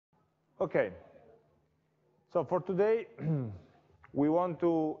Okay, so for today, we want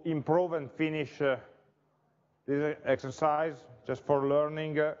to improve and finish this exercise just for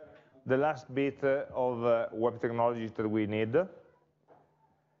learning the last bit of web technologies that we need.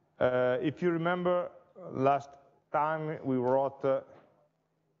 If you remember, last time we wrote a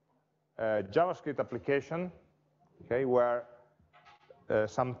JavaScript application, okay, where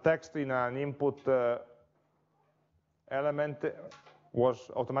some text in an input element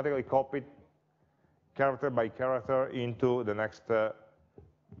was automatically copied character by character into the next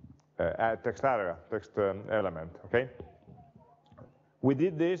text area, text element, okay? We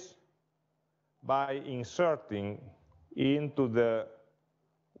did this by inserting into the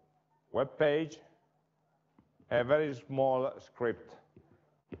web page a very small script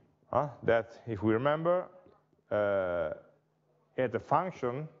that, if we remember, had a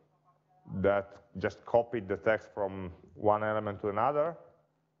function that just copied the text from one element to another,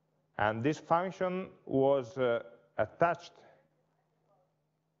 and this function was attached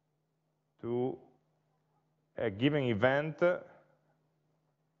to a given event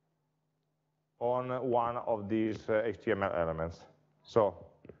on one of these HTML elements. So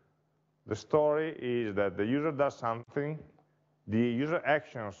the story is that the user does something, the user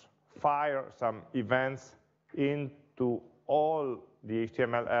actions fire some events into all the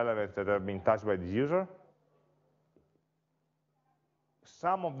HTML elements that have been touched by the user.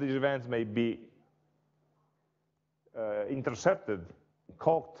 Some of these events may be intercepted,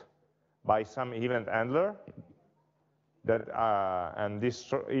 caught by some event handler, that, and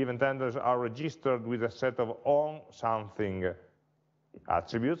these event handlers are registered with a set of onSomething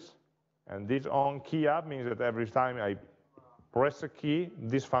attributes. And this onKeyUp means that every time I press a key,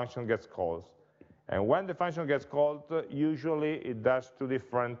 this function gets called. And when the function gets called, usually it does two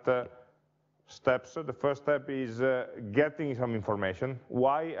different steps. The first step is getting some information,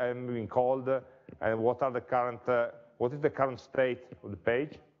 why I'm being called, and what is the current state of the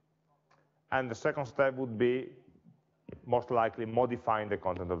page. And the second step would be, most likely, modifying the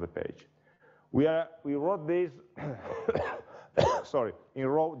content of the page. We wrote this sorry, in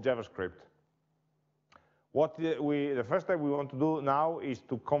raw JavaScript. The first step we want to do now is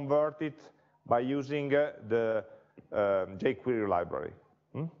to convert it by using the jQuery library,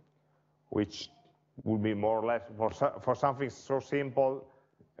 which would be more or less, for something so simple,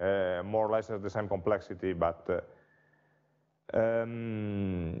 more or less has the same complexity, but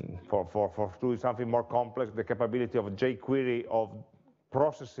for doing something more complex, the capability of jQuery of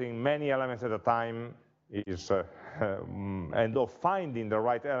processing many elements at a time is, and of finding the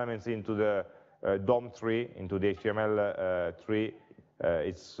right elements into the DOM tree, into the HTML tree,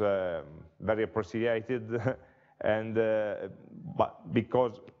 it's very appreciated. And but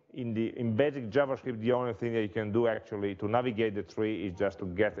because in basic JavaScript, the only thing that you can do actually to navigate the tree is just to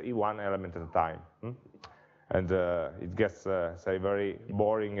get one element at a time. And it gets, say, very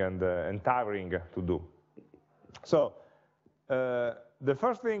boring and tiring to do. So the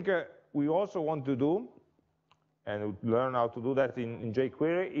first thing we also want to do, and learn how to do that in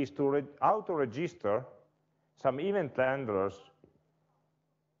jQuery, is to auto-register some event handlers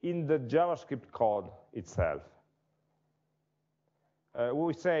in the JavaScript code itself.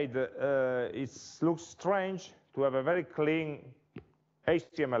 We said it looks strange to have a very clean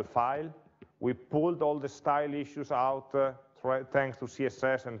HTML file. We pulled all the style issues out thanks to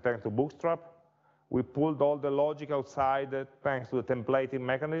CSS and thanks to Bootstrap. We pulled all the logic outside thanks to the templating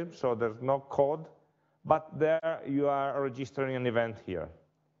mechanism, so there's no code. But there you are registering an event here.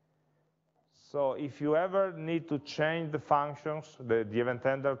 So if you ever need to change the functions, the event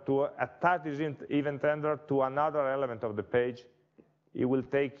handler, to attach this event handler to another element of the page, it will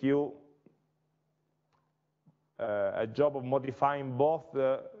take you a job of modifying both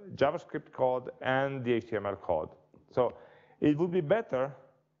the JavaScript code and the HTML code. So it would be better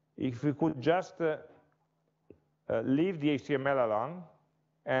if we could just leave the HTML alone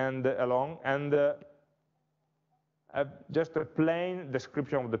and just a plain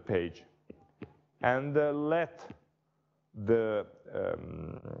description of the page, and let the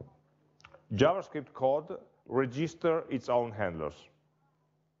JavaScript code register its own handlers.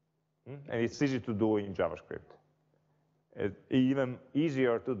 And it's easy to do in JavaScript. It's even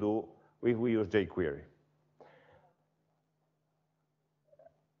easier to do if we use jQuery.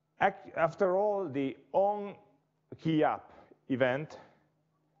 After all, the onKeyUp event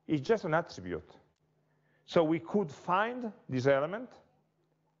is just an attribute. So we could find this element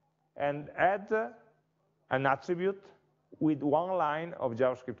and add an attribute with one line of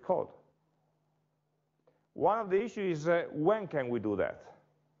JavaScript code. One of the issues is when can we do that?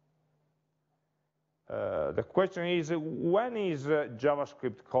 The question is, when is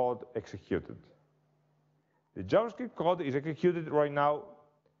JavaScript code executed? The JavaScript code is executed right now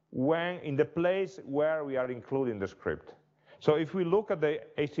when in the place where we are including the script. So if we look at the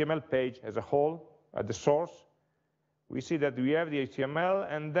HTML page as a whole, at the source, we see that we have the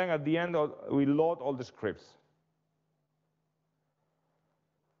HTML, and then at the end we load all the scripts.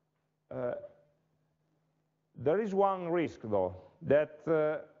 There is one risk, though, that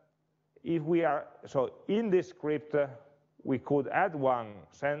if we are, so in this script, we could add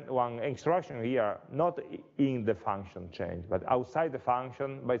send one instruction here, not in the function change, but outside the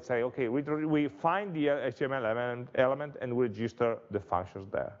function, by say, okay, we find the HTML element and we register the functions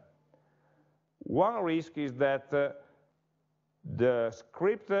there. One risk is that the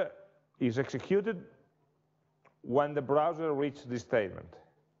script is executed when the browser reaches this statement.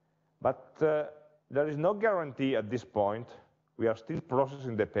 But there is no guarantee at this point. We are still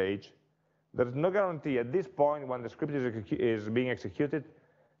processing the page. There is no guarantee at this point when the script is being executed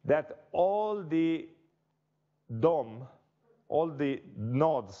that all the DOM, all the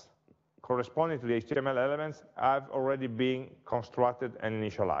nodes corresponding to the HTML elements have already been constructed and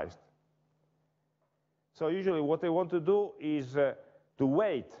initialized. So usually what I want to do is to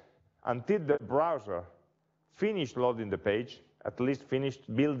wait until the browser finished loading the page, at least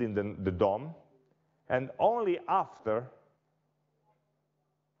finished building the DOM, and only after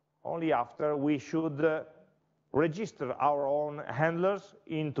we should register our own handlers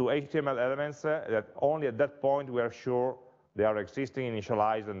into HTML elements that only at that point we are sure they are existing,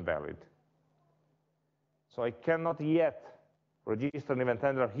 initialized, and valid. So I cannot yet register an event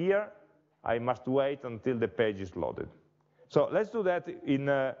handler here. I must wait until the page is loaded. So let's do that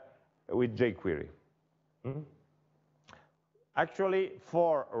with jQuery. Actually,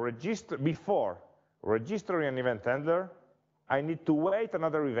 before registering an event handler, I need to wait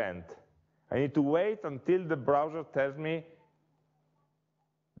another event. I need to wait until the browser tells me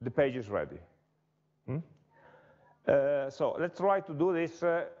the page is ready. So let's try to do this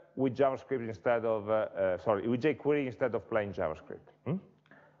with JavaScript instead of, with jQuery instead of plain JavaScript.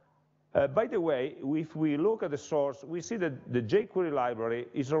 By the way, if we look at the source, we see that the jQuery library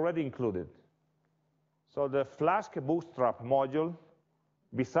is already included. So the Flask Bootstrap module,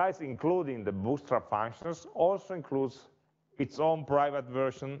 besides including the Bootstrap functions, also includes its own private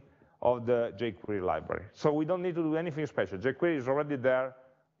version of the jQuery library. So we don't need to do anything special. jQuery is already there.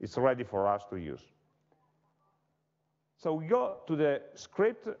 It's ready for us to use. So we go to the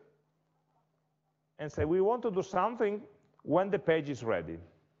script and say we want to do something when the page is ready.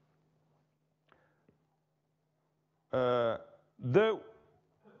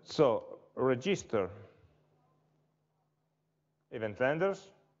 So register event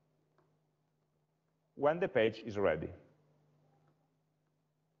handlers when the page is ready.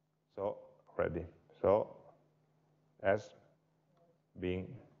 So ready. So as being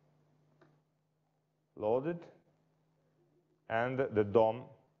loaded and the DOM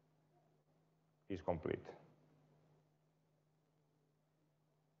is complete.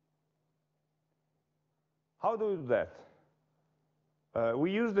 How do we do that?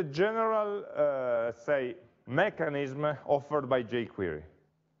 We use the general, say, mechanism offered by jQuery.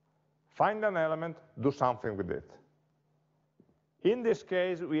 Find an element, do something with it. In this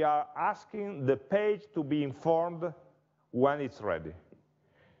case, we are asking the page to be informed when it's ready.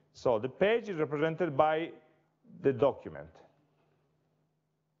 So the page is represented by the document.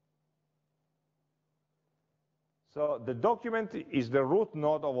 So the document is the root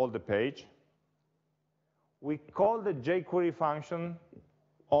node of all the page. We call the jQuery function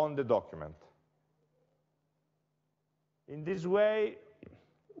on the document. In this way,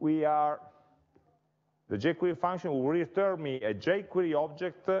 the jQuery function will return me a jQuery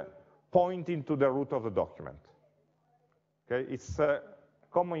object pointing to the root of the document. Okay? It's a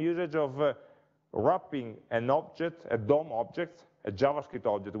common usage of wrapping an object, a DOM object, a JavaScript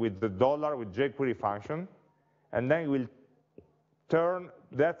object with the $ with jQuery function, and then we'll turn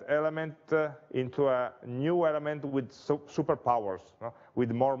that element into a new element with superpowers,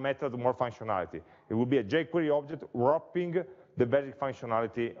 with more methods, more functionality. It will be a jQuery object wrapping the basic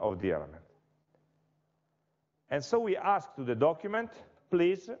functionality of the element. And so we ask to the document,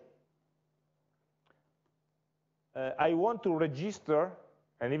 please, I want to register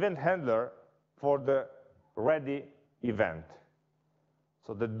an event handler for the ready event.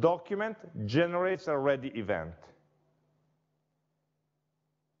 So the document generates a ready event.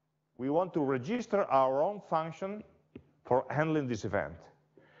 We want to register our own function for handling this event.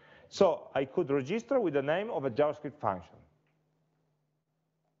 So I could register with the name of a JavaScript function.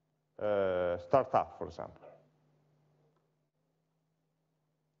 Startup, for example.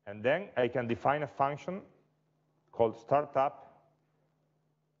 And then I can define a function called startup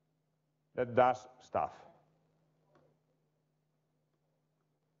that does stuff.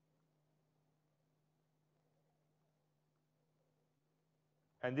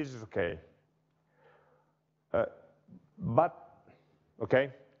 And this is okay.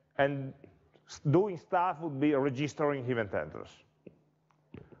 Okay, and doing stuff would be registering event handlers.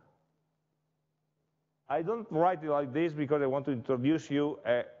 I don't write it like this because I want to introduce you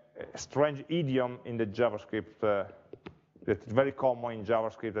a strange idiom in the JavaScript that is very common in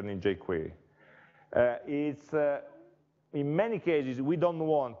JavaScript and in jQuery. In many cases, we don't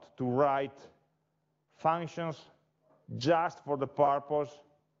want to write functions just for the purpose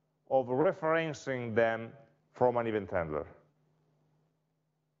of referencing them from an event handler.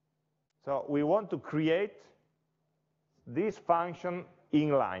 So we want to create this function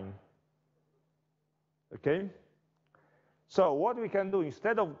inline. Okay? So what we can do,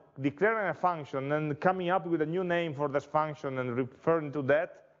 instead of declaring a function and coming up with a new name for this function and referring to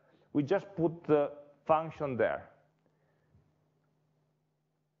that, we just put the function there.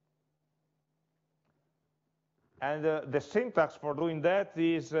 And the syntax for doing that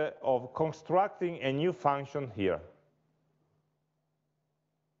is of constructing a new function here.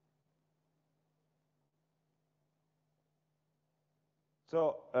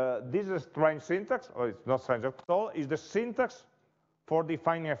 So this is a strange syntax, or it's not strange at all, it's the syntax for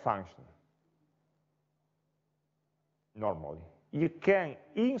defining a function, normally. You can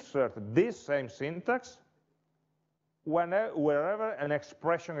insert this same syntax wherever an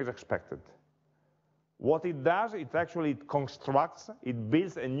expression is expected. What it does, it actually constructs, it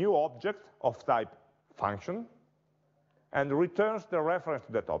builds a new object of type function, and returns the reference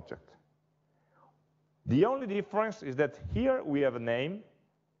to that object. The only difference is that here we have a name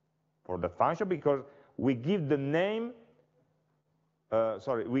for that function because we give the name,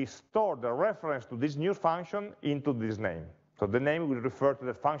 we store the reference to this new function into this name. So the name will refer to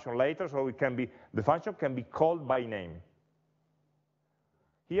the function later, so the function can be called by name.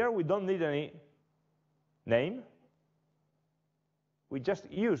 Here we don't need any name. We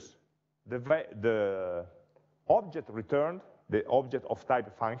just use the object returned, the object of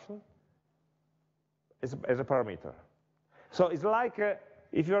type function, as a parameter. So it's like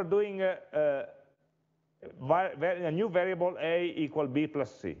if you're doing a new variable a equal b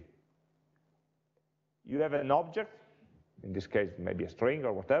plus c. You have an object, in this case maybe a string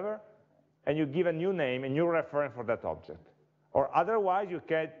or whatever, and you give a new name, a new reference for that object. Or otherwise you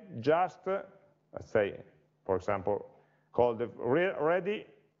can just, let's say, for example, call the ready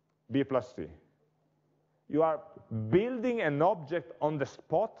b plus c. You are building an object on the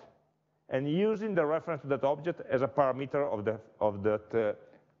spot and using the reference to that object as a parameter of that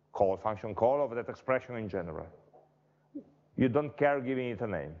function call, of that expression in general. You don't care giving it a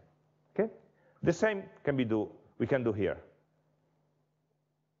name. Okay? The same we can do here.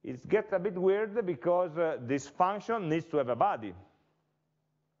 It gets a bit weird because this function needs to have a body.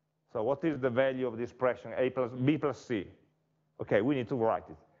 So what is the value of the expression a plus b plus c? Okay, we need to write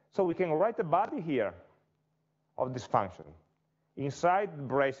it. So we can write a body here of this function. Inside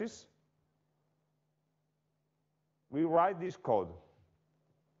braces, we write this code.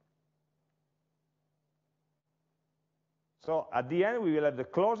 So at the end, we will have the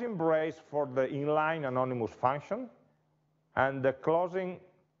closing brace for the inline anonymous function and the closing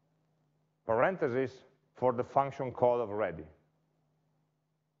parenthesis for the function call of ready.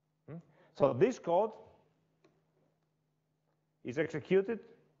 So this code is executed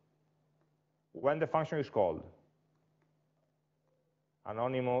when the function is called.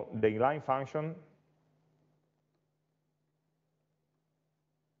 The inline function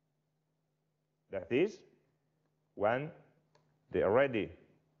that is when the ready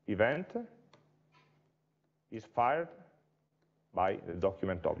event is fired by the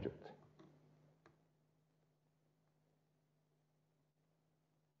document object.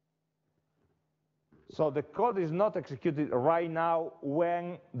 So the code is not executed right now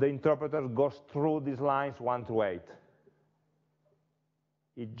when the interpreter goes through these lines 1 to 8.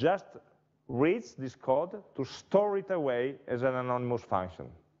 It just reads this code to store it away as an anonymous function.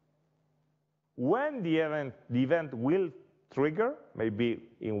 When the event will trigger, maybe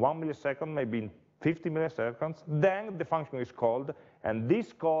in 1 millisecond, maybe in 50 milliseconds, then the function is called, and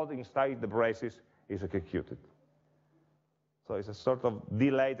this code inside the braces is executed. So it's a sort of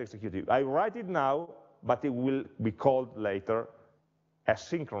delayed execution. I write it now, but it will be called later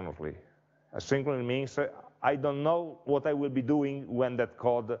asynchronously. Asynchronous means I don't know what I will be doing when that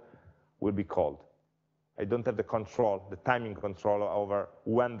code will be called. I don't have the control, the timing control over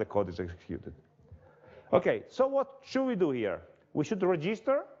when the code is executed. Okay, so what should we do here? we should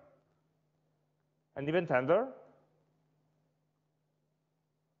register an event handler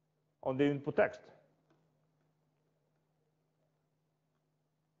on the input text.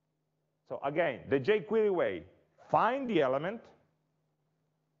 So again, the jQuery way, find the element,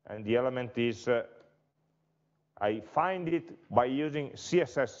 and the element is, I find it by using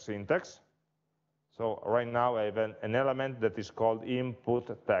CSS syntax. So right now I have an element that is called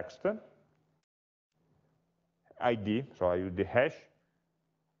input text, ID, so I use the hash.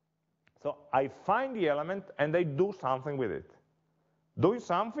 So I find the element and I do something with it. Doing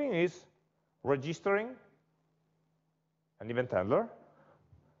something is registering an event handler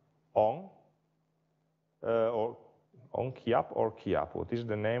on or on keyup or keyup. What is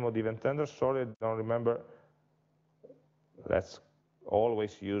the name of the event handler? Sorry, I don't remember. Let's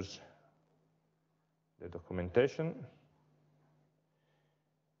always use the documentation.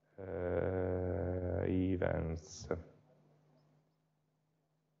 Events.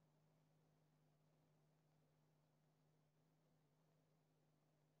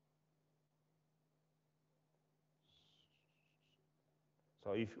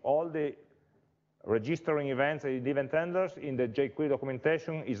 So if all the registering events and event handlers in the jQuery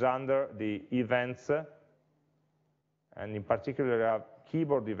documentation is under the events, and in particular there are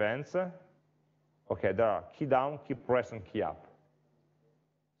keyboard events. Okay, there are key down, key press, and key up.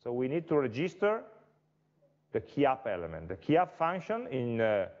 So we need to register the key up element. The key up function in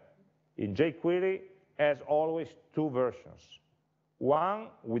jQuery has always two versions, one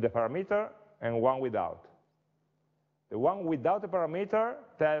with a parameter and one without. The one without a parameter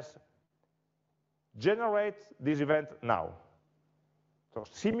tells, generate this event now. So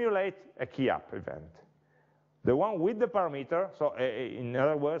simulate a key up event. The one with the parameter, so in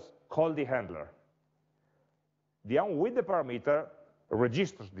other words, call the handler. The one with the parameter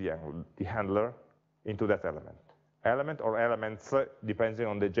registers the handler into that element or elements, depending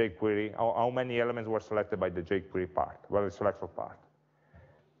on the jQuery, how many elements were selected by the jQuery part, well, the selector part.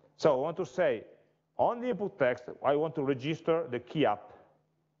 So I want to say, on the input text, I want to register the key up.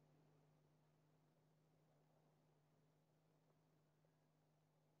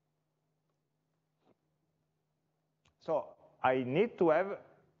 So I need to have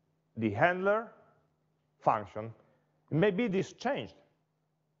the handler function. Maybe this changed.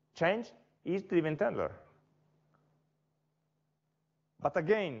 Change is the event handler. But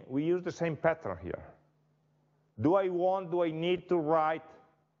again, we use the same pattern here. Do I need to write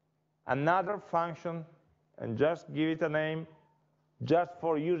another function and just give it a name just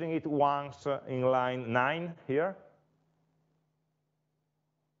for using it once in line 9 here?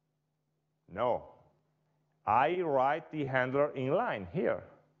 No. I write the handler in line here.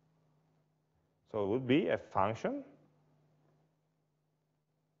 So it would be a function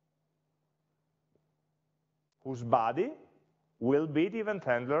whose body will be the event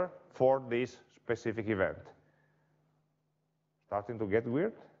handler for this specific event. Starting to get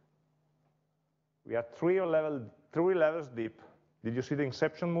weird? We are three levels deep. Did you see the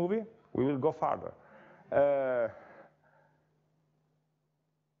Inception movie? We will go farther.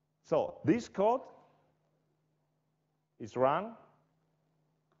 So this code is run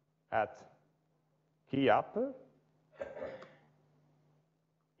at key up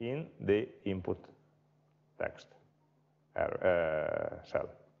in the input text cell.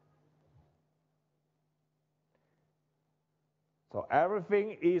 So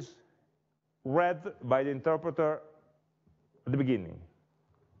everything is read by the interpreter at the beginning.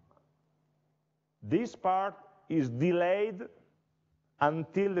 This part is delayed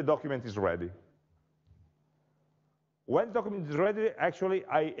until the document is ready. When the document is ready, actually,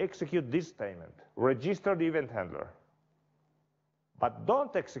 I execute this statement, register the event handler. But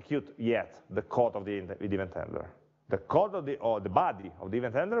don't execute yet the code of the event handler. The code of or the body of the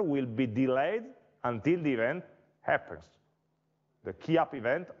event handler will be delayed until the event happens. The key up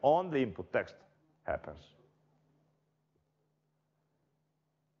event on the input text happens.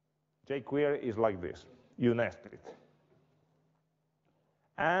 jQuery is like this. You nest it.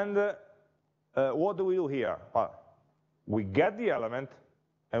 And what do we do here? Well, we get the element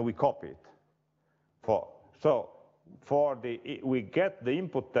and we copy it. We get the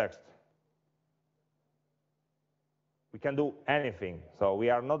input text. We can do anything. So we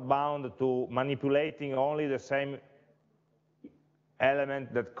are not bound to manipulating only the same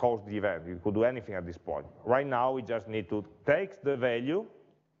element that caused the event. You could do anything at this point. Right now, we just need to take the value.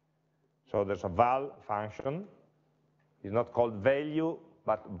 So there's a val function. It's not called value,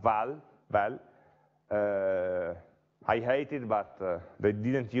 but val. I hate it, but they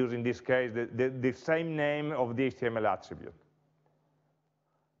didn't use in this case the same name of the HTML attribute.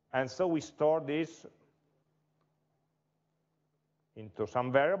 And so we store this into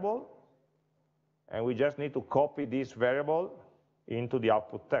some variable, and we just need to copy this variable into the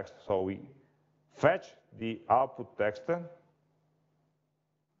output text. So we fetch the output text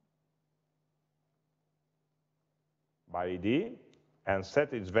by ID and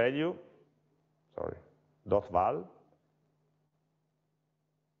set its value, sorry, .val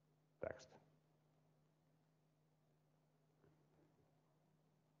text.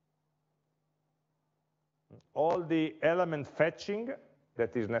 All the element fetching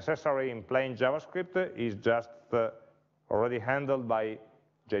that is necessary in plain JavaScript is just already handled by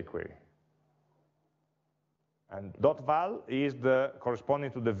jQuery. And .val is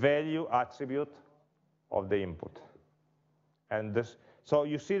corresponding to the value attribute of the input. And so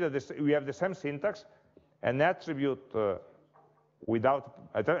you see that we have the same syntax. An attribute an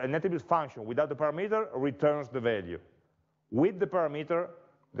attribute function without the parameter returns the value. With the parameter,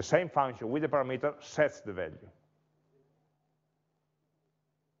 the same function with the parameter sets the value.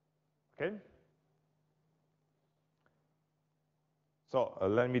 Okay? So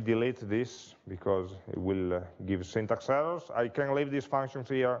let me delete this because it will give syntax errors. I can leave these functions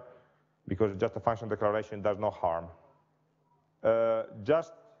here because just a function declaration does no harm.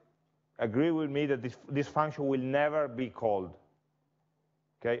 Just agree with me that this function will never be called.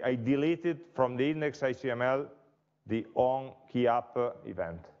 Okay, I deleted from the index HTML the onKeyUp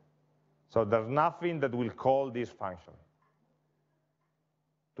event. So there's nothing that will call this function.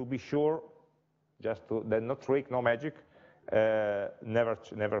 To be sure, just to, then no trick, no magic,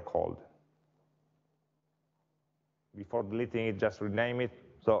 never called. Before deleting it, just rename it.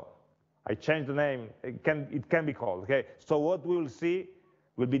 So I changed the name, it can be called, okay? So what we will see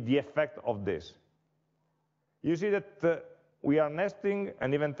will be the effect of this. You see that we are nesting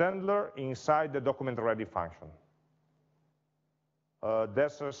an event handler inside the document ready function.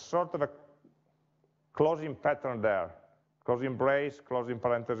 There's a sort of a closing pattern there. Closing brace, closing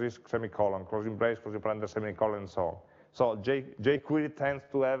parenthesis, semicolon, closing brace, closing parenthesis, semicolon, and so on. So jQuery tends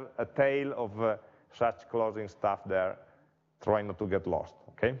to have a tail of such closing stuff there, trying not to get lost,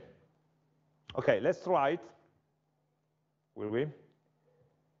 okay? Okay, let's try it, will we?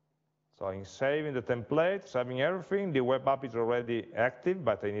 So I'm saving the template, saving everything. The web app is already active,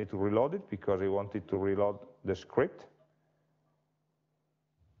 but I need to reload it because I wanted to reload the script.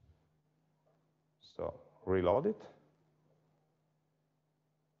 So reload it.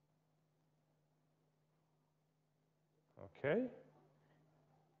 Okay.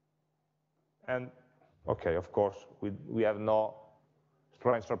 And okay, of course, we have no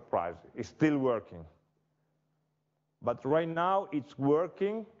strange surprise. It's still working. But right now, it's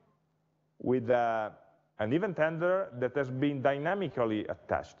working with an event handler that has been dynamically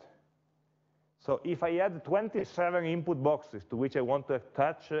attached. So if I add 27 input boxes to which I want to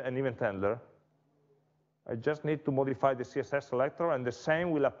attach an event handler, I just need to modify the CSS selector, and the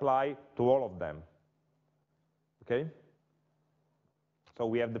same will apply to all of them. Okay? So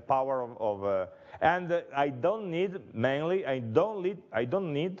we have the power and I don't need, mainly, I don't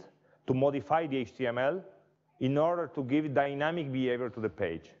need to modify the HTML in order to give dynamic behavior to the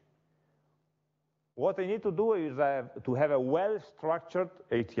page. What I need to do is to have a well-structured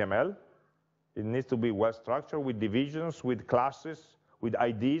HTML. It needs to be well-structured with divisions, with classes, with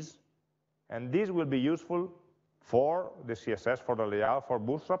IDs, and this will be useful for the CSS, for the layout, for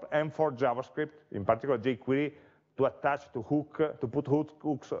Bootstrap, and for JavaScript, in particular jQuery, to attach, to put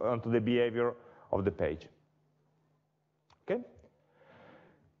hooks onto the behavior of the page. Okay?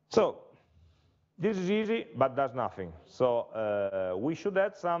 So this is easy, but does nothing. So we should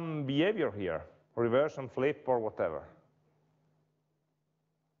add some behavior here, reverse and flip or whatever.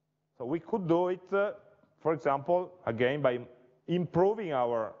 So we could do it, for example, again, by improving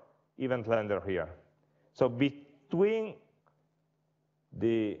our event handler here. So between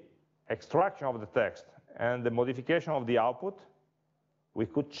the extraction of the text and the modification of the output, we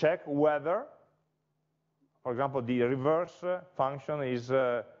could check whether, for example, the reverse function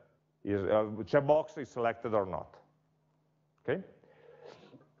checkbox is selected or not. Okay?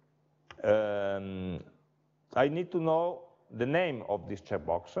 I need to know the name of this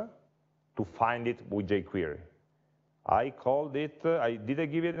checkbox to find it with jQuery. I called it, did I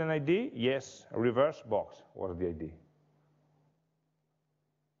give it an ID? Yes, reverse box was the ID.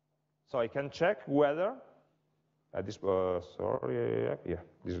 So I can check whether, this is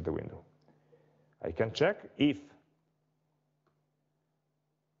the window. I can check if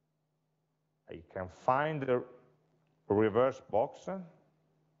I can find the reverse box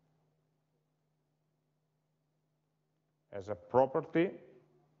as a property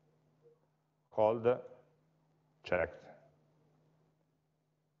called checked.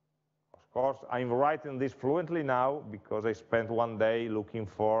 Of course, I'm writing this fluently now because I spent one day looking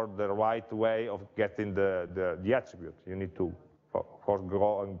for the right way of getting the attribute. You need to, of course,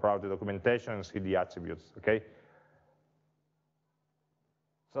 go and browse the documentation and see the attributes, okay?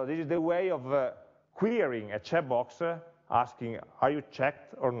 So this is the way of querying a checkbox asking, are you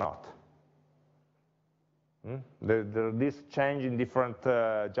checked or not? This change in different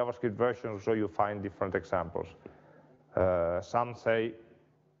JavaScript versions, so you find different examples. Some say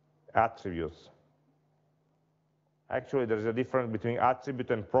attributes. Actually, there is a difference between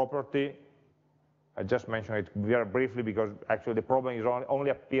attribute and property. I just mentioned it very briefly because actually the problem is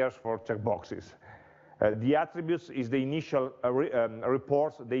only appears for checkboxes. The attributes is the initial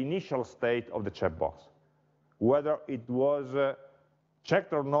reports the initial state of the checkbox, whether it was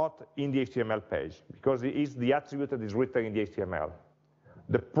checked or not in the HTML page, because it is the attribute that is written in the HTML.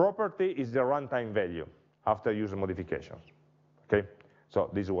 The property is the runtime value after user modifications. Okay, so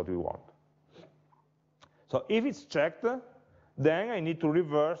this is what we want. So if it's checked, then I need to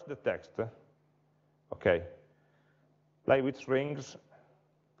reverse the text. Okay, like with strings,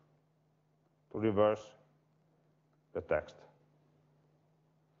 to reverse the text.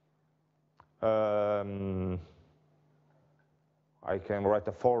 I can write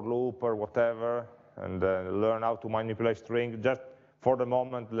a for loop or whatever and learn how to manipulate strings. Just for the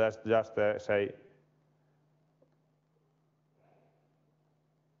moment, let's just say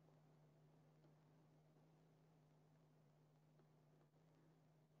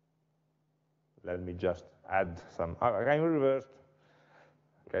let me just add some, I'm reversed,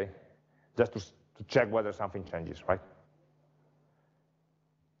 okay, just to check whether something changes, right?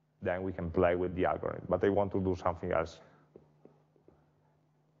 Then we can play with the algorithm, but I want to do something else.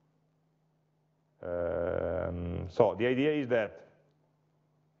 So the idea is that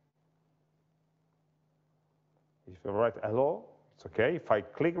if I write hello, it's okay. If I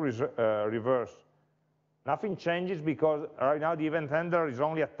click reverse, nothing changes because right now the event handler is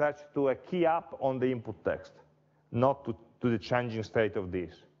only attached to a key up on the input text, not to the changing state of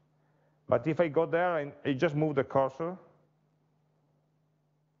this. But if I go there and I just move the cursor,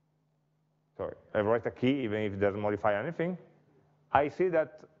 sorry, I write a key even if it doesn't modify anything, I see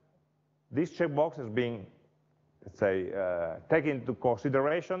that this checkbox is being, let's say, taken into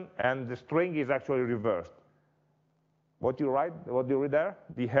consideration, and the string is actually reversed. What you read there?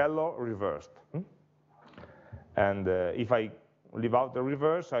 The hello reversed. And if I leave out the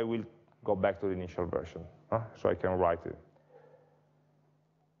reverse, I will go back to the initial version, so I can write it.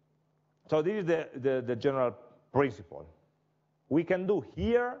 So this is the general principle. We can do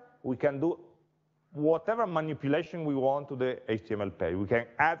here, we can do whatever manipulation we want to the HTML page. We can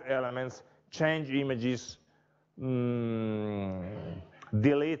add elements, change images,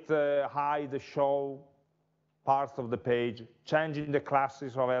 delete, hide, show parts of the page, changing the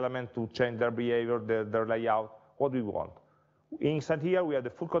classes of elements to change their behavior, their layout, what we want. Inside here, we have the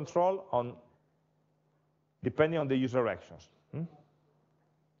full control on, depending on the user actions.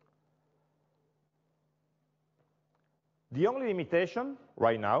 The only limitation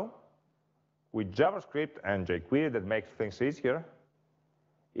right now with JavaScript and jQuery that makes things easier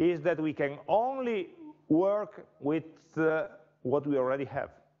is that we can only work with what we already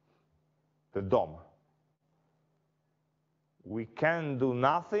have, the DOM. We can do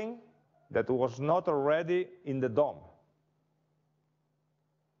nothing that was not already in the DOM.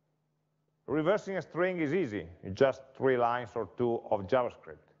 Reversing a string is easy, it's just 3 lines or 2 of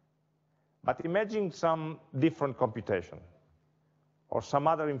JavaScript. But imagine some different computation or some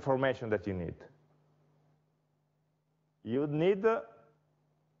other information that you need. You need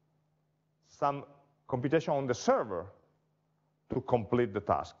some computation on the server to complete the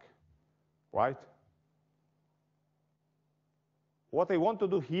task, right? What I want to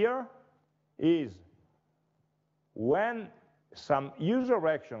do here is when some user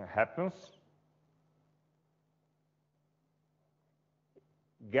action happens,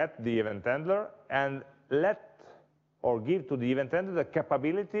 get the event handler and let or give to the event handler the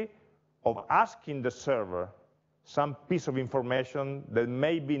capability of asking the server some piece of information that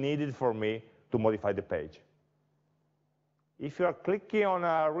may be needed for me to modify the page. If you are clicking on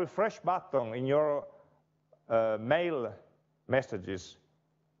a refresh button in your mail messages,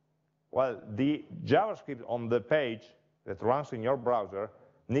 well, the JavaScript on the page that runs in your browser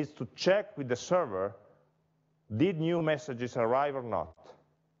needs to check with the server, did new messages arrive or not?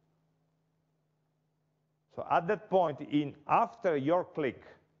 So at that point, after your click,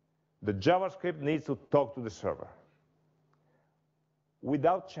 the JavaScript needs to talk to the server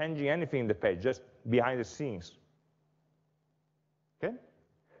without changing anything in the page, just behind the scenes. Okay?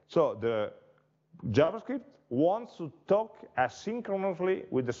 So the JavaScript wants to talk asynchronously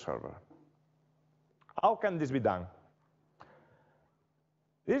with the server. How can this be done?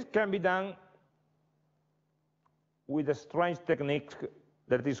 This can be done with a strange technique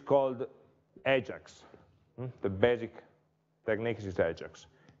that is called Ajax. The basic technique is Ajax.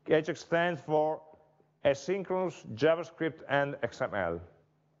 Ajax stands for asynchronous JavaScript and XML.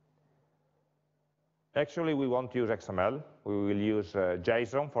 Actually, we won't use XML. We will use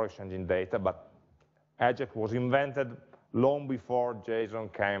JSON for exchanging data, but Ajax was invented long before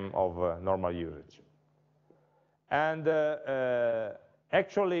JSON came of normal usage. And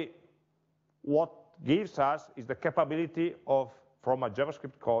actually, what gives us is the capability of, from a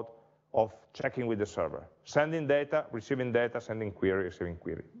JavaScript code, of checking with the server. Sending data, sending query, receiving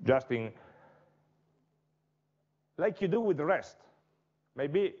query. Just in, like you do with REST.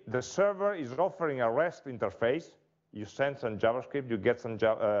 Maybe the server is offering a REST interface. You send some JavaScript, you get some,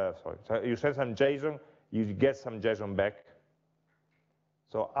 you send some JSON, you get some JSON back.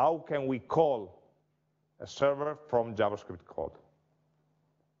 So how can we call a server from JavaScript code?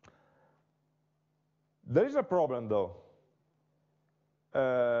 There is a problem, though.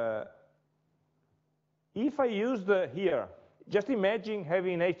 If I use here, just imagine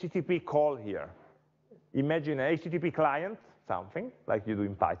having an HTTP call here. Imagine an HTTP client, something, like you do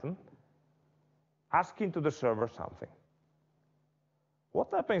in Python, asking to the server something.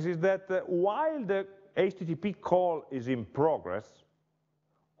 What happens is that while the HTTP call is in progress,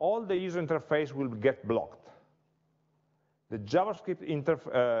 all the user interface will get blocked. The JavaScript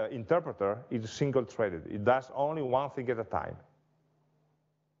interpreter is single-threaded. It does only one thing at a time.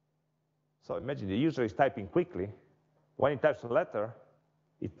 So imagine the user is typing quickly. When he types a letter,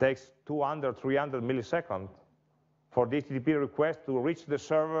 it takes 200, 300 milliseconds for the HTTP request to reach the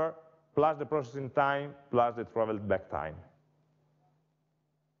server, plus the processing time, plus the travel back time.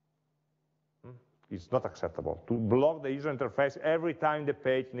 It's not acceptable to block the user interface every time the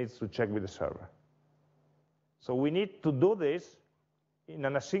page needs to check with the server. So we need to do this in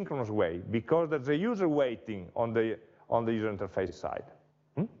an asynchronous way, because there's a user waiting on the user interface side.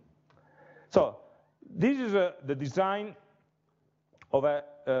 So this is the design of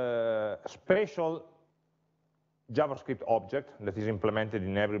a special JavaScript object that is implemented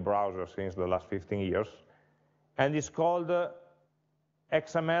in every browser since the last 15 years, and it's called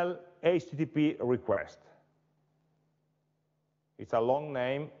XML HTTP request. It's a long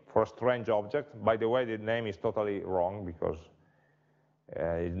name for a strange object. By the way, the name is totally wrong, because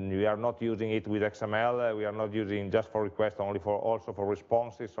we are not using it with XML. We are not using just for request, also for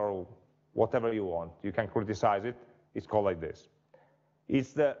responses or whatever you want. You can criticize it. It's called like this.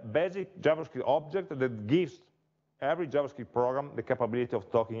 It's the basic JavaScript object that gives every JavaScript program the capability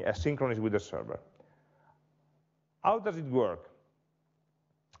of talking asynchronously with the server. How does it work?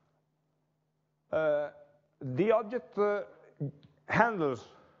 The object handles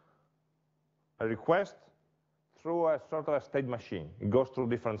a request through a sort of a state machine. It goes through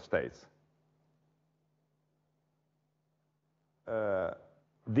different states.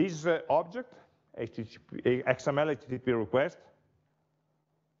 This object, XML HTTP request,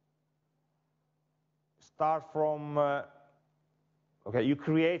 start from, okay, you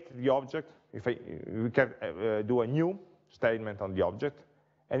create the object. We can do a new statement on the object,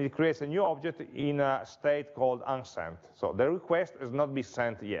 and it creates a new object in a state called unsent. So the request has not been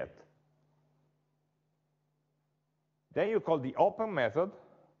sent yet. Then you call the open method,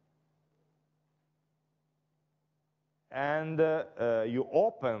 and you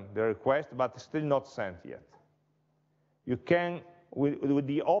open the request, but it's still not sent yet. You can, with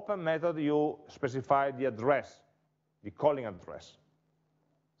the open method, you specify the address, the calling address.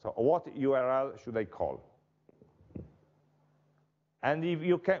 So what URL should I call? And if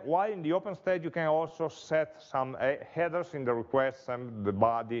you can, while in the open state, you can also set some headers in the request, and the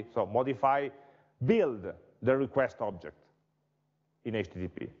body, so modify, build the request object in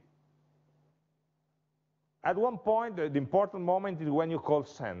HTTP. At one point, the important moment is when you call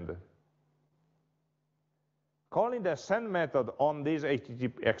send. Calling the send method on this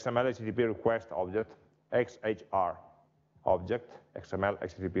XML HTTP request object, XHR object, XML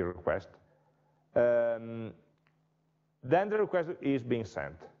HTTP request, then the request is being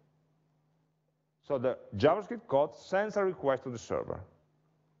sent. So the JavaScript code sends a request to the server.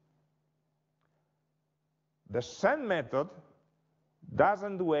 The send method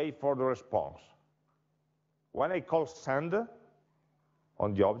doesn't wait for the response. When I call send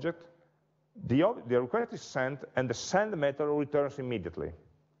on the object, the request is sent, and the send method returns immediately.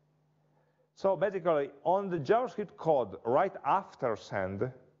 So basically, on the JavaScript code right after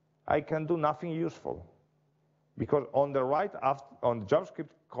send, I can do nothing useful. Because on the JavaScript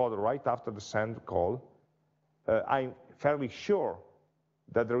code right after the send call, I'm fairly sure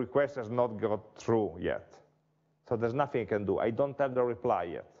that the request has not got through yet. So there's nothing I can do. I don't have the reply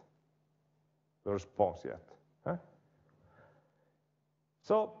yet, the response yet. Huh?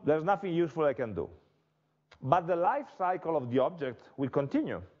 So there's nothing useful I can do. But the life cycle of the object will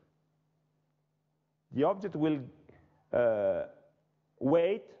continue. The object will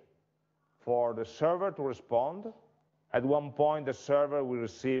wait for the server to respond. At one point, the server will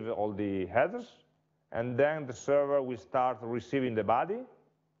receive all the headers, and then the server will start receiving the body,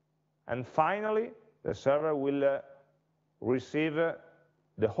 and finally, the server will receive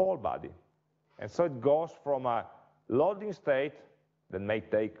the whole body. And so it goes from a loading state that may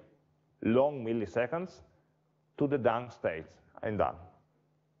take long milliseconds to the done state, and done.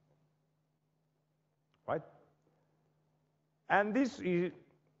 Right? And this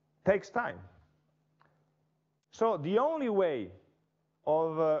takes time. So the only way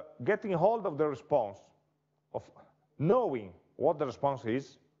of getting hold of the response, of knowing what the response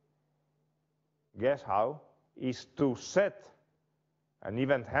is, guess how, is to set an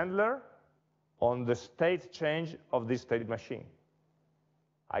event handler on the state change of this state machine.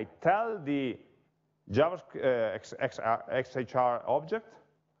 I tell the JavaScript XHR object,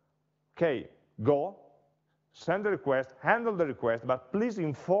 okay, go, send the request, handle the request, but please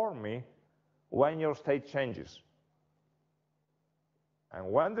inform me when your state changes. And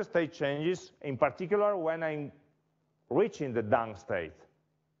when the state changes, in particular when I'm reaching the done state,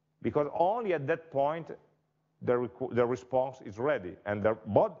 because only at that point the response is ready, and the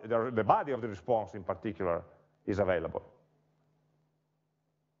body of the response in particular is available.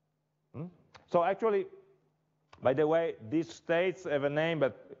 So actually, by the way, these states have a name,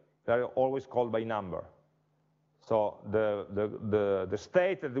 but they're always called by number. So the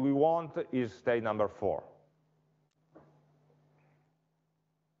state that we want is state number 4.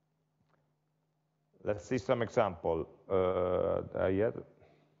 Let's see some example.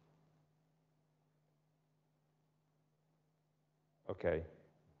 Okay,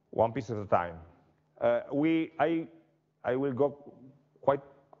 one piece at a time. I will go quite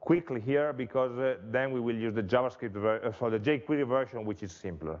quickly here because then we will use the JavaScript, the jQuery version, which is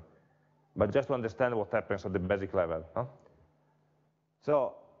simpler. But just to understand what happens at the basic level. Huh?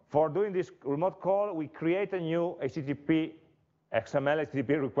 So for doing this remote call, we create a new HTTP XML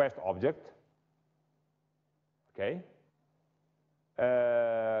HTTP request object. Okay.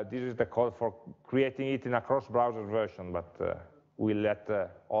 This is the code for creating it in a cross-browser version, but we'll let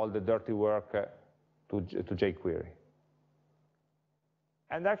all the dirty work to jQuery.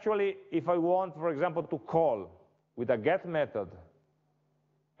 And actually, if I want, for example, to call with a get method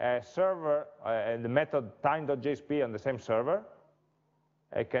a server and the method time.jsp on the same server,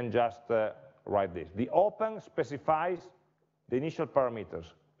 I can just write this. The open specifies the initial parameters.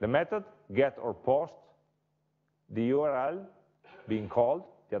 The method, get or post, the URL being called,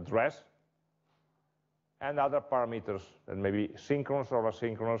 the address, and other parameters that may be synchronous or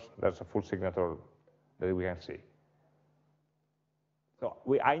asynchronous. That's a full signature that we can see. So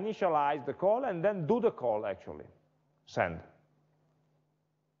I initialize the call and then do the call, actually, send.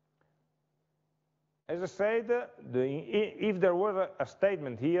 As I said, if there was a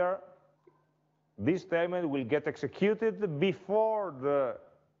statement here, this statement will get executed before the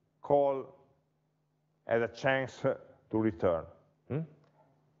call has a chance to return.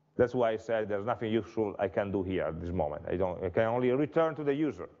 That's why I said there's nothing useful I can do here at this moment. I can only return to the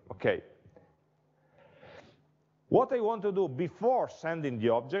user. Okay. What I want to do before sending the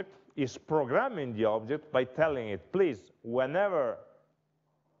object is programming the object by telling it, please, whenever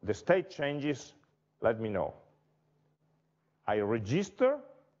the state changes, let me know. I register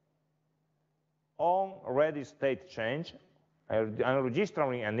on ready state change. I'm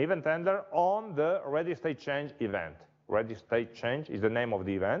registering an event handler on the ready state change event. Ready state change is the name of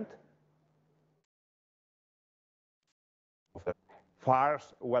the event.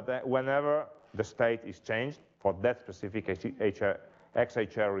 Fires whenever the state is changed for that specific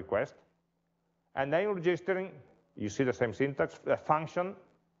XHR request. And then registering, you see the same syntax, a function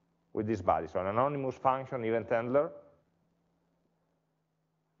with this body. So an anonymous function, event handler.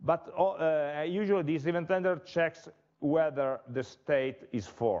 But usually this event handler checks whether the state is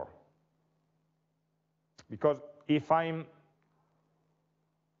 4. Because if I'm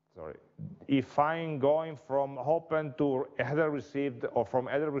going from open to header received or from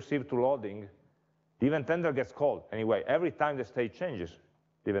header received to loading, the event handler gets called anyway. Every time the state changes,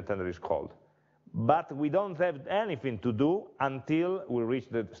 the event handler is called. But we don't have anything to do until we reach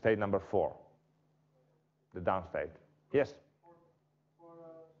the state number 4, the down state. Yes? For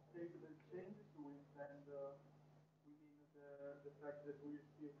state that changes, we send we mean the fact that we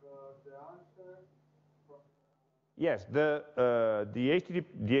receive the answer from Yes, the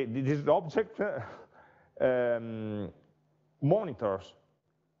HTTP, this object monitors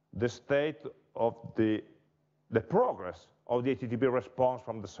the state of the progress of the HTTP response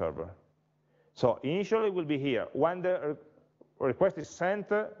from the server. So initially it will be here. When the request is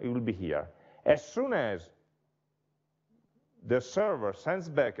sent, it will be here. As soon as the server sends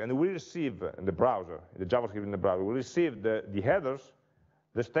back and we receive in the browser, the JavaScript in the browser, we receive the headers,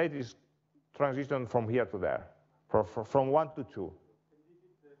 the state is transitioned from here to there, from 1 to 2.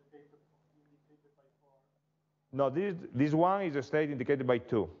 No, this one is a state indicated by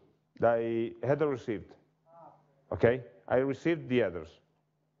 2. The header received. Okay, I received the headers.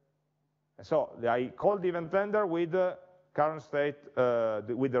 So I call the event handler with the current state,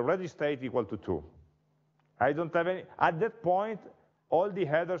 with the ready state equal to 2. I don't have any, at that point, all the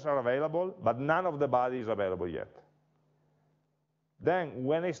headers are available, but none of the body is available yet. Then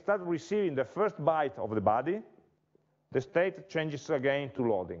when I start receiving the first byte of the body, the state changes again to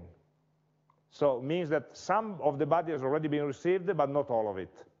loading. So it means that some of the body has already been received, but not all of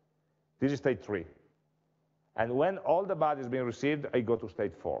it. This is state 3. And when all the body has been received, I go to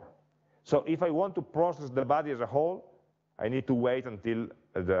state 4. So if I want to process the body as a whole, I need to wait until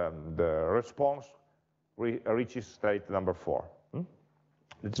the response reaches state number 4.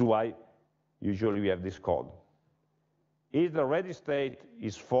 That's why usually we have this code. If the ready state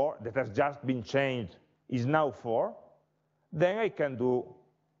is 4, that has just been changed, is now 4, then I can do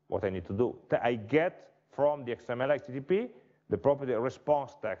what I need to do. I get from the XML HTTP the property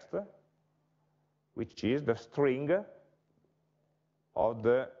response text, which is the string of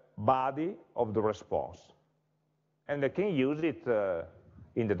the body of the response. And I can use it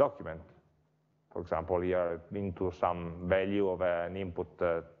in the document. For example, here into some value of an input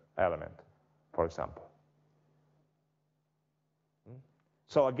element, for example.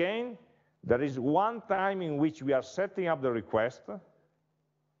 So again, there is one time in which we are setting up the request,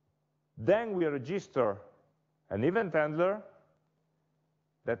 then we register an event handler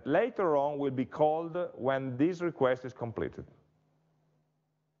that later on will be called when this request is completed.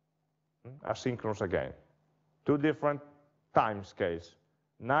 Asynchronous again. 2 different time scales.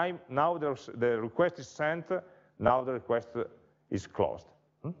 Now the request is sent, now the request is closed.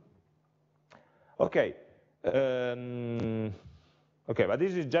 Okay. Okay, but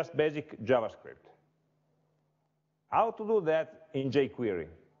this is just basic JavaScript. How to do that in jQuery?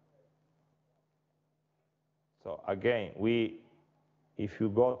 So again, if you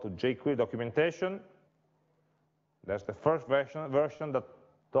go to jQuery documentation, that's the first version that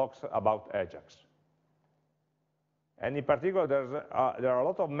talks about Ajax. And in particular, there are a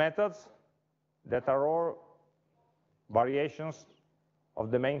lot of methods that are all variations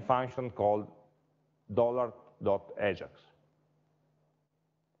of the main function called $.ajax.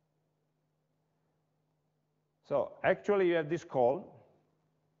 So actually you have this call,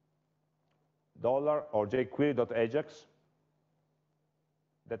 $ or jQuery.ajax,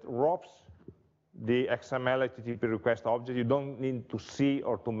 that wraps the XML HTTP request object. You don't need to see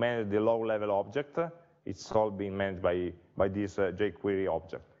or to manage the low-level object. It's all being managed by this jQuery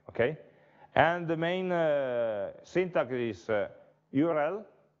object, okay? And the main syntax is URL,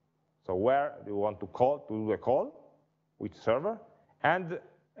 so where you want to do a call, which server, and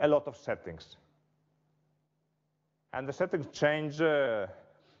a lot of settings. And the settings change, there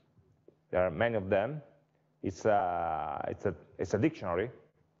are many of them. It's a dictionary.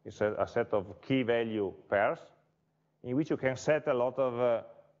 It's a set of key value pairs in which you can set a lot of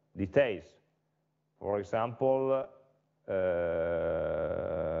details. For example,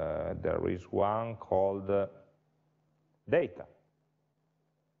 there is one called data.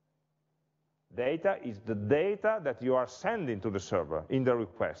 Data is the data that you are sending to the server in the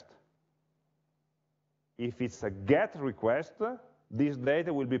request. If it's a GET request, this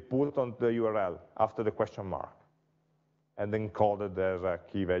data will be put on the URL after the question mark and then coded as a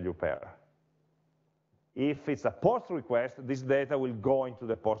key value pair. If it's a POST request, this data will go into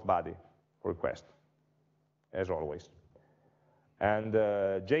the POST body request, as always. And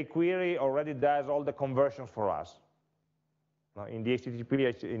jQuery already does all the conversions for us. Now, in the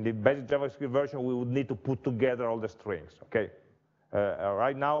HTTP, in the basic JavaScript version, we would need to put together all the strings, okay?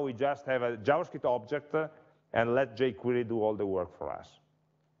 Right now, we just have a JavaScript object and let jQuery do all the work for us.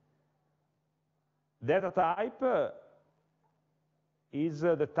 Data type is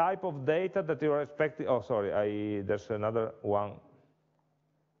the type of data that you are expecting. Oh, sorry, there's another one.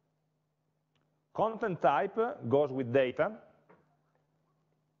 Content type goes with data.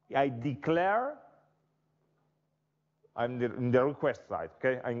 I declare, I'm in the request side,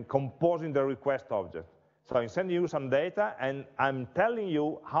 okay? I'm composing the request object. So I'm sending you some data, and I'm telling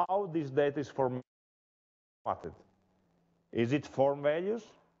you how this data is formatted. formatted? Is it form values?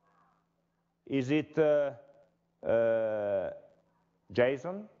 Is it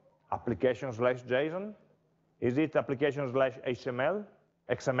JSON, application/JSON? Is it application/HTML,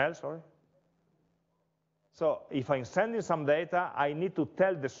 XML, sorry? So if I'm sending some data, I need to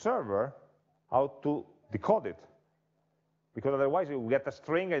tell the server how to decode it, because otherwise you get a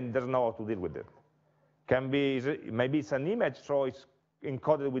string and it doesn't know how to deal with it. Can be, maybe it's an image, so it's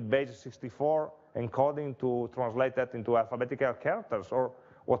encoded with base 64 encoding to translate that into alphabetical characters or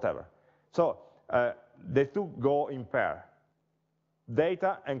whatever. So the two go in pair,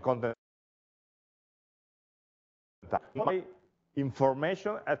 data and content. My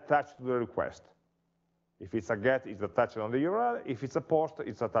information attached to the request. If it's a get, it's attached on the URL. If it's a post,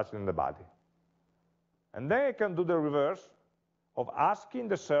 it's attached in the body. And then I can do the reverse of asking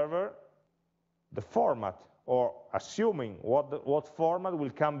the server the format, or assuming what format will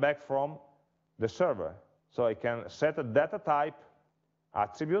come back from the server. So I can set a data type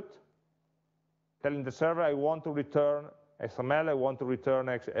attribute, telling the server I want to return XML, I want to return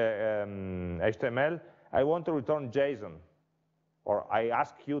HTML, I want to return JSON, or I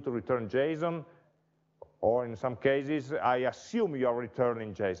ask you to return JSON, or in some cases, I assume you are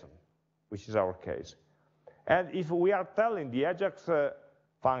returning JSON, which is our case. And if we are telling the Ajax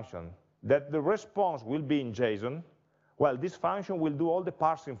function that the response will be in JSON, well, this function will do all the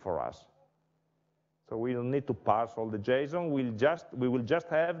parsing for us. So we don't need to parse all the JSON, we will just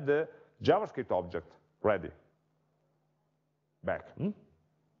have the JavaScript object ready, back.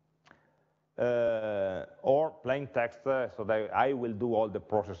 Or plain text, so that I will do all the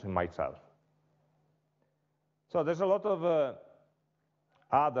processing myself. So there's a lot of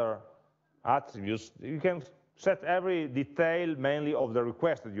other attributes. You can set every detail mainly of the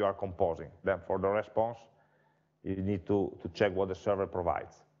request that you are composing. Then for the response, you need to check what the server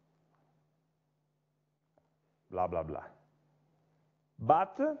provides. Blah, blah, blah.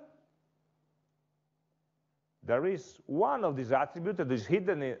 But there is one of these attributes that is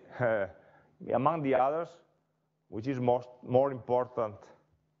hidden among the others, which is more important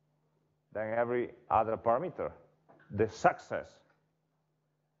than every other parameter, the success.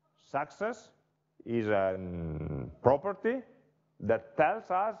 Success is a property that tells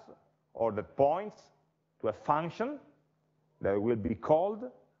us, or that points to a function that will be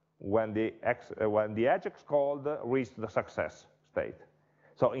called when the Ajax called reaches the success state.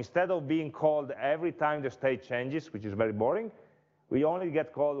 So instead of being called every time the state changes, which is very boring, we only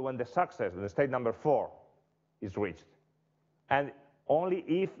get called when the success, the state number 4, is reached. And only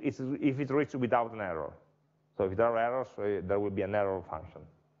if it's reached without an error. So if there are errors, there will be an error function.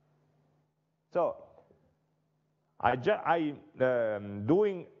 So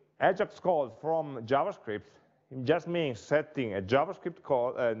doing Ajax calls from JavaScript just means setting a JavaScript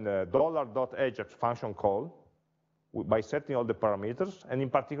call and $.ajax function call by setting all the parameters, and in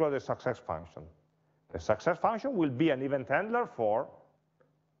particular the success function. The success function will be an event handler for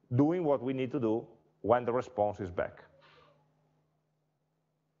doing what we need to do when the response is back.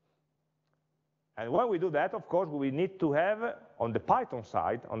 And when we do that, of course, we need to have, on the Python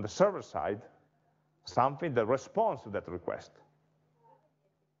side, on the server side, something that responds to that request.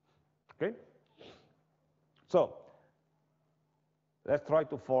 Okay? So, let's try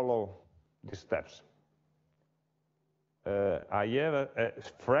to follow these steps. I have a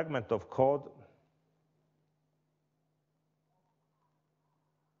fragment of code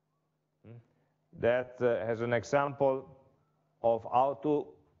that has an example of how to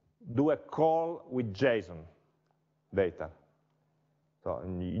do a call with JSON data. So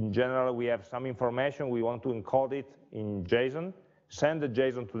in general, we have some information, we want to encode it in JSON, send the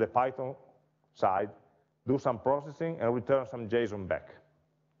JSON to the Python side, do some processing, and return some JSON back.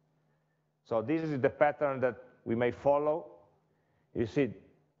 So this is the pattern that we may follow. You see,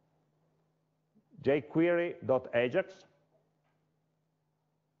 jQuery.ajax,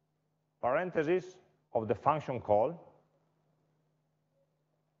 parentheses of the function call,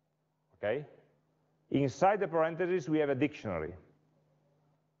 okay? Inside the parentheses, we have a dictionary.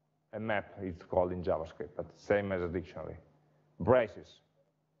 A map, it's called in JavaScript, but same as a dictionary. Braces.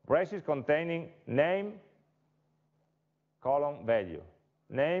 Braces containing name, colon, value.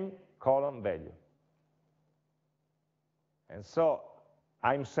 Name, colon, value. And so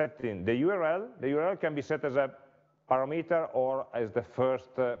I'm setting the URL. The URL can be set as a parameter or as the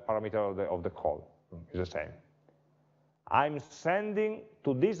first parameter of the call. It's the same. I'm sending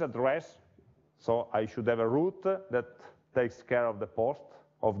to this address, so I should have a root that takes care of the post,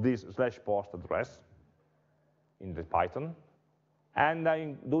 of this /post address in the Python. And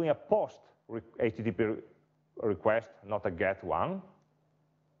I'm doing a post HTTP request, not a get one.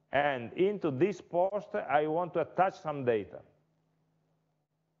 And into this post, I want to attach some data.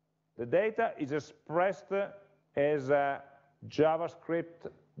 The data is expressed as a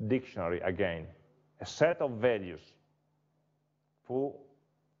JavaScript dictionary, again, a set of values, foo,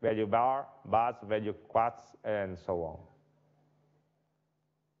 value bar, buzz, value quotes, and so on.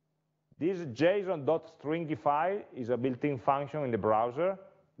 This JSON.stringify is a built-in function in the browser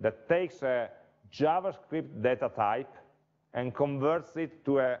that takes a JavaScript data type and converts it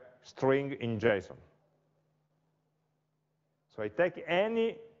to a string in JSON. So I take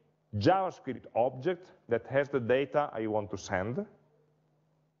any JavaScript object that has the data I want to send.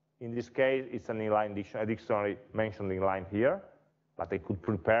 In this case, it's an inline dictionary mentioned in line here, but I could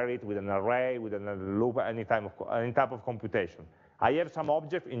prepare it with an array, with another loop, any type of computation. I have some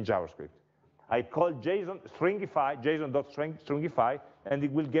object in JavaScript. I call JSON.stringify, and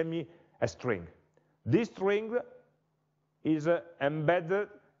it will give me a string. This string is embedded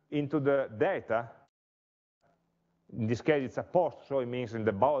into the data. In this case, it's a post, so it means in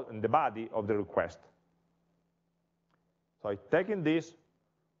the body of the request. So I'm taking this,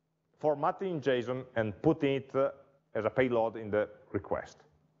 formatting in JSON, and putting it as a payload in the request.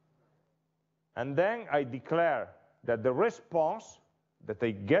 And then I declare that the response that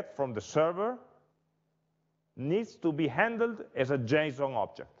I get from the server needs to be handled as a JSON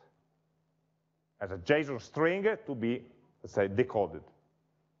object, as a JSON string to be, let's say, decoded.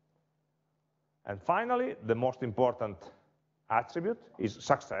 And finally, the most important attribute is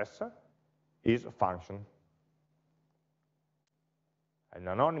success, is a function. An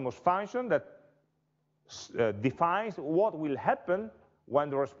anonymous function that defines what will happen when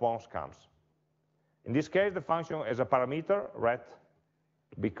the response comes. In this case, the function has a parameter, ret,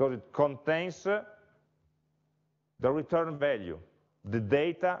 because it contains the return value, the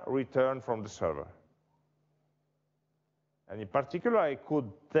data returned from the server. And in particular, I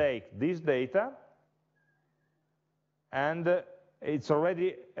could take this data, and it's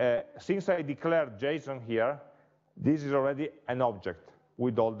already, since I declared JSON here, this is already an object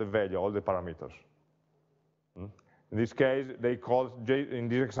with all the value, all the parameters. In this case, in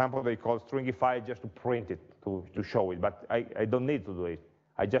this example, they call stringify just to print it, to show it, but I don't need to do it.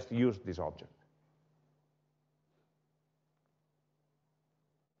 I just use this object.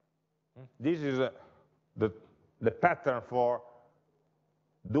 This is the pattern for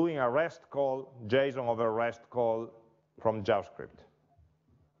doing a REST call, JSON over REST call from JavaScript.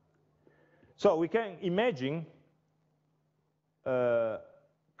 So we can imagine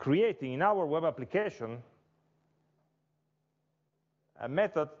creating in our web application a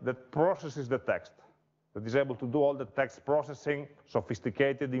method that processes the text, that is able to do all the text processing,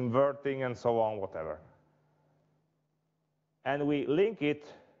 sophisticated inverting, and so on, whatever. And we link it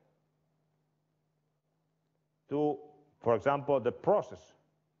to, for example, the process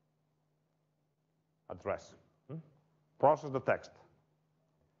address. Process the text.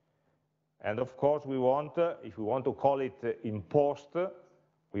 And of course, we want, if we want to call it in post,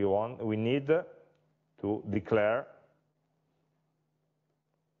 we need to declare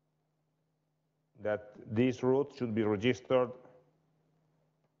that this route should be registered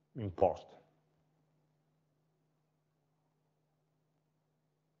in post.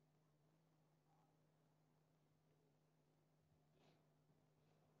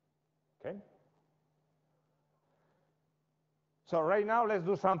 Okay? So right now, let's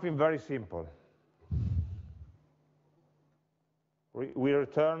do something very simple. We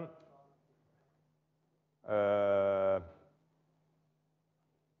return let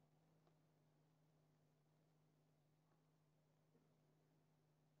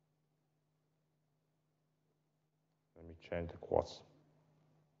me change the quotes.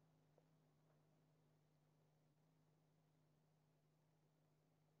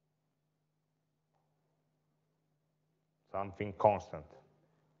 Something constant.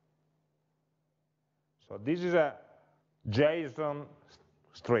 So this is a JSON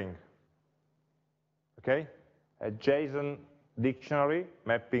string, okay? A JSON dictionary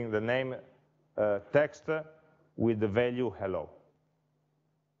mapping the name text with the value hello.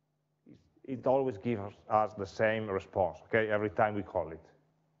 It always gives us the same response, okay, every time we call it.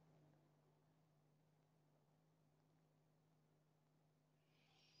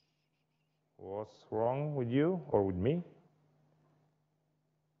 What's wrong with you or with me?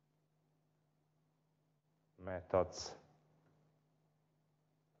 Methods.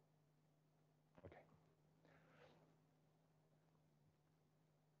 Okay.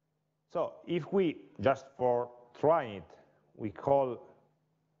 So if we, just for trying it, we call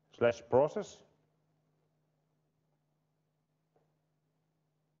 /process,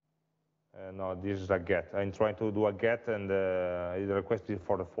 No, this is a get. I'm trying to do a get, and it's requested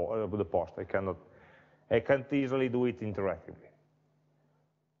for the post. I can't easily do it interactively.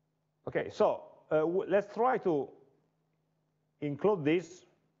 Okay, so let's try to include this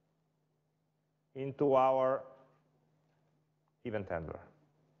into our event handler.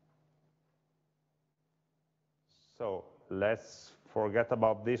 So let's forget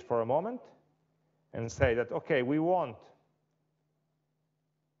about this for a moment and say that, okay, we want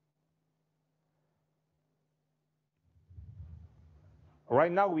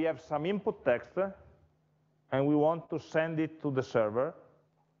right now we have some input text and we want to send it to the server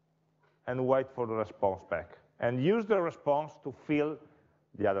and wait for the response back and use the response to fill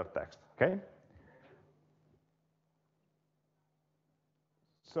the other text, okay?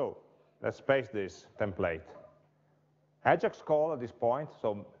 So let's paste this template. Ajax call at this point,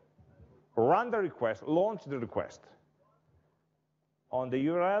 so run the request, launch the request on the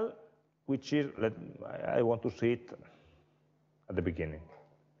URL, which is, I want to see it at the beginning.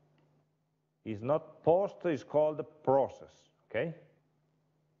 It's not post, it's called process, okay?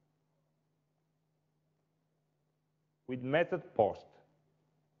 With method post.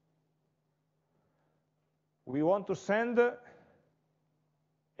 We want to send a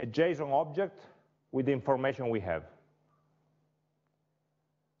JSON object with the information we have.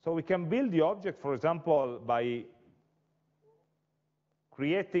 So we can build the object, for example, by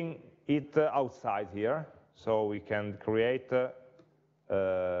creating it outside here. So we can create the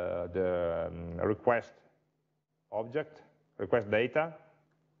request object, request data,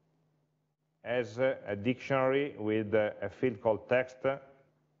 as a dictionary with a field called text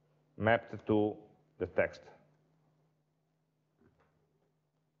mapped to the text.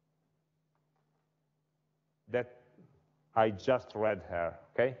 That I just read here,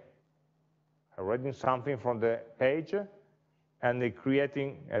 okay? I'm reading something from the page and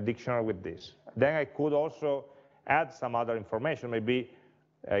creating a dictionary with this. Then I could also add some other information. Maybe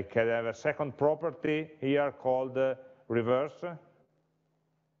I can have a second property here called reverse,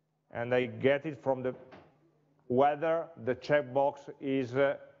 and I get it from the whether the checkbox is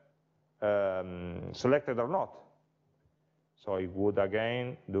selected or not. So I would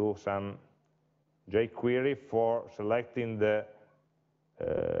again do some jQuery for selecting the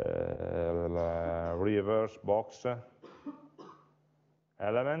reverse box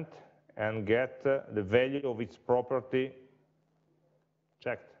element and get the value of its property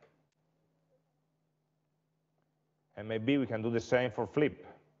checked. And maybe we can do the same for flip.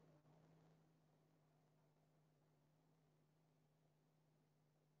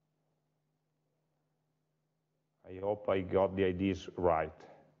 I hope I got the ideas right.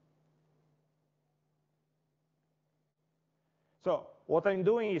 So what I'm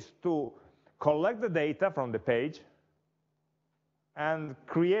doing is to collect the data from the page and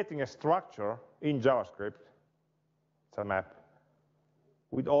creating a structure in JavaScript, it's a map,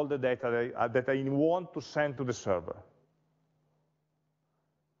 with all the data that I want to send to the server.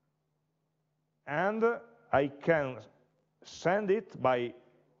 And I can send it by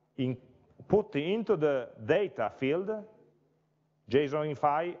putting into the data field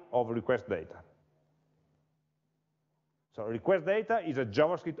JSONify of request data. So request data is a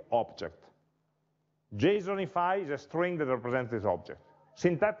JavaScript object. JSONify is a string that represents this object.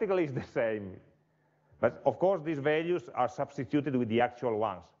 Syntactically, it's the same. But of course, these values are substituted with the actual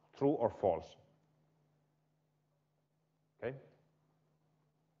ones, true or false. Okay?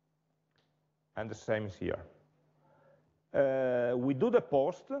 And the same is here. We do the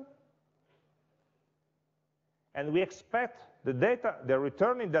post, and we expect the data, the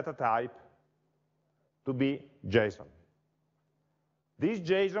returning data type, to be JSON. This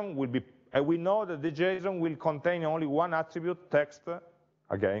JSON will be, and we know that the JSON will contain only one attribute, text.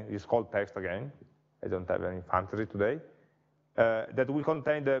 Again, it's called text again. I don't have any fantasy today. That will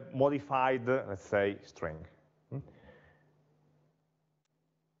contain the modified, let's say, string.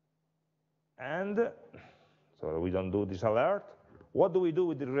 And so we don't do this alert. What do we do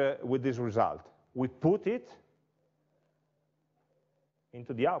with this result? We put it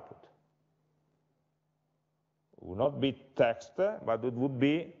into the output. It would not be text, but it would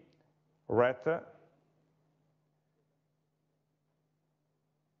be ret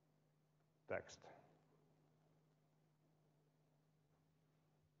text.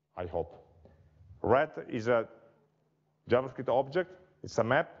 I hope. Ret is a JavaScript object. It's a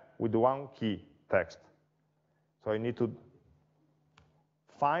map with one key, text. So I need to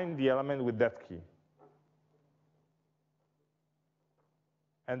find the element with that key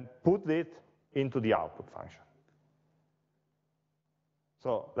and put it into the output function.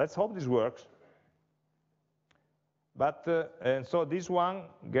 So let's hope this works. But and so this one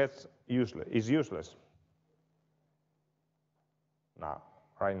is useless now,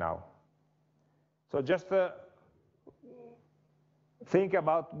 right now. So just think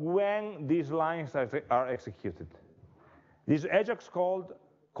about when these lines are executed. This Ajax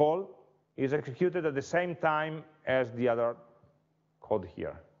call is executed at the same time as the other code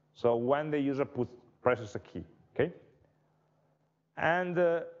here. So when the user presses a key, okay? And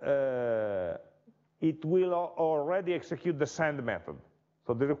it will already execute the send method.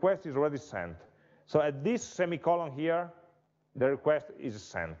 So the request is already sent. So at this semicolon here, the request is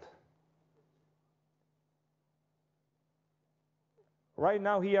sent. Right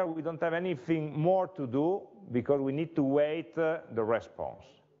now here, we don't have anything more to do because we need to wait the response.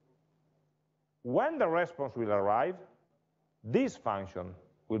 When the response will arrive, this function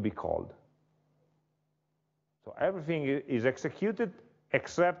will be called. So everything is executed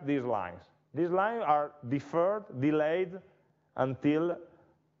except these lines. These lines are deferred, delayed, until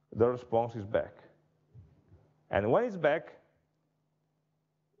the response is back. And when it's back,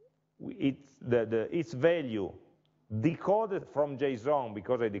 its value decoded from JSON,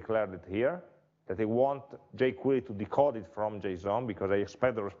 because I declared it here, that I want jQuery to decode it from JSON, because I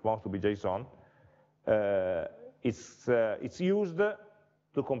expect the response to be JSON, it's used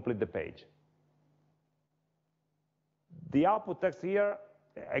to complete the page. The output text here,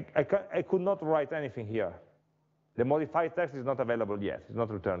 I could not write anything here. The modified text is not available yet, it's not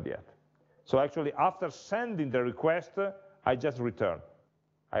returned yet. So actually, after sending the request, I just return.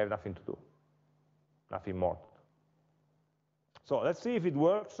 I have nothing to do, nothing more. So let's see if it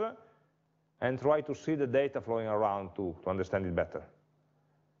works, and try to see the data flowing around to understand it better,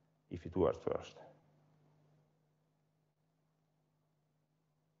 if it works first.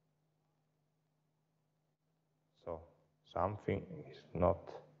 So something is not,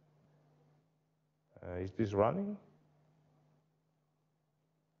 is this running?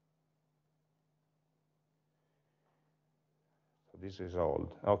 So this is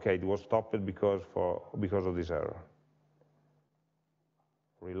old. Okay, it was stopped because of this error.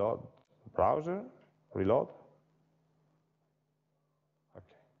 Reload, browser, reload.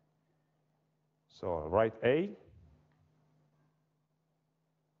 Okay. So write A.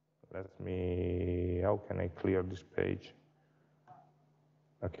 How can I clear this page?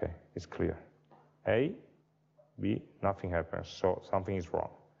 Okay, it's clear. A, B, nothing happens, so something is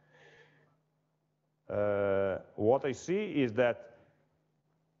wrong. What I see is that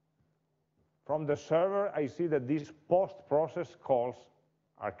from the server, I see that these post-process calls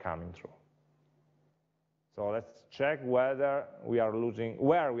are coming through. So let's check where we are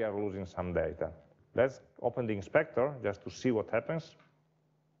losing some data. Let's open the inspector just to see what happens.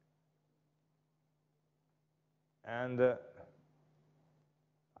 And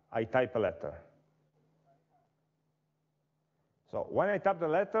I type a letter. So when I type the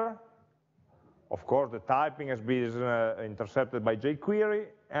letter, of course, the typing has been intercepted by jQuery,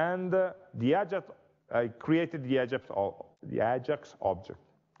 and I created the Ajax object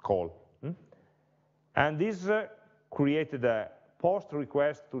call. And this created a post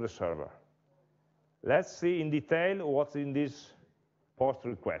request to the server. Let's see in detail what's in this post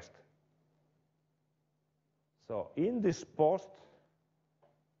request. So in this post,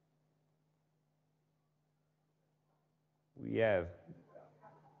 we have,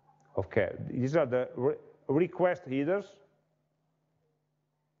 okay, these are the request headers.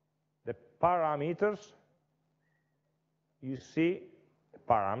 The parameters, you see,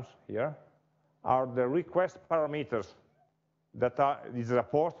 params here, are the request parameters that this is a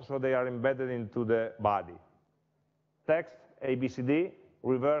post, so they are embedded into the body. Text, ABCD,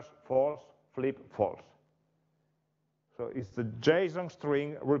 reverse, false, flip, false. So it's the JSON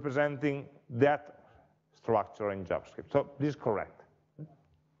string representing that structure in JavaScript. So this is correct.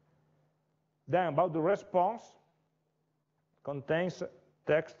 Then about the response, contains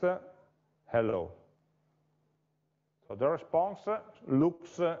text hello. So the response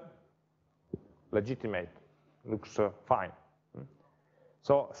looks legitimate, looks fine.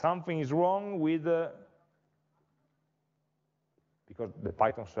 So something is wrong with, because the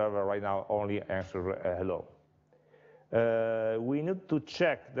Python server right now only answers hello. We need to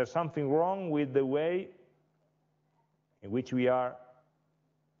check there's something wrong with the way in which we are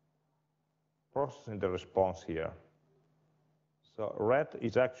processing the response here. So ret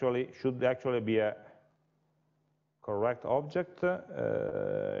is should actually be a correct object.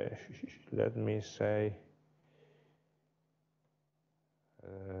 Let me say,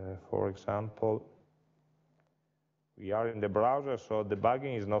 for example, we are in the browser, so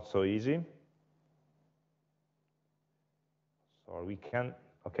debugging is not so easy. So we can,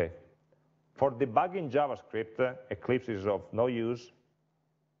 okay. For debugging JavaScript, Eclipse is of no use.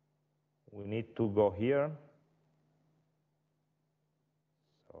 We need to go here.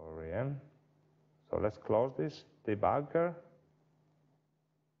 Sorry. So let's close this debugger.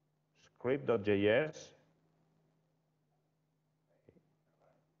 Script.js.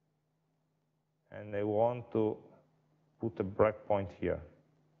 And I want to put a breakpoint here.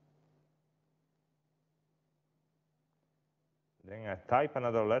 Then I type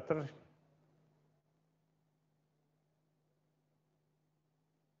another letter.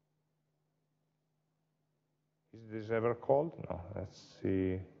 Is this ever called? No, let's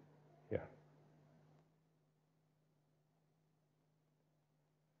see here.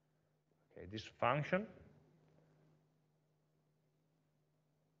 Okay, this function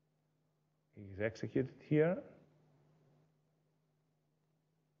is executed here.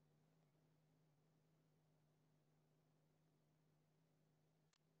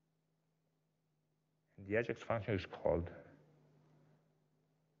 And the Ajax function is called.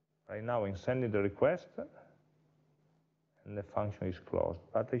 Right now I'm sending the request, and the function is closed.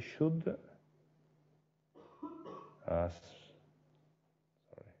 But I should, sorry,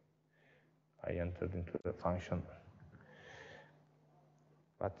 I entered into the function.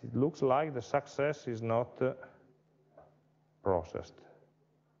 But it looks like the success is not processed.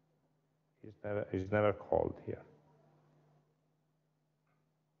 It's never called here.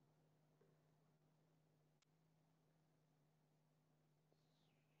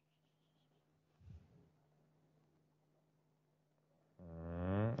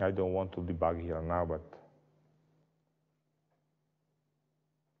 I don't want to debug here now, but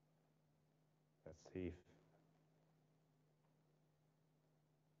let's see if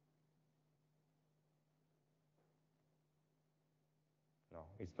no,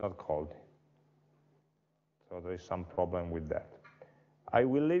 it's not called. So there is some problem with that. I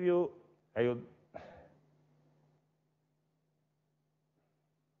will leave you, so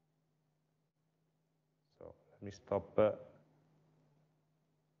let me stop.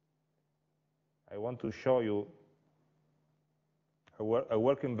 I want to show you a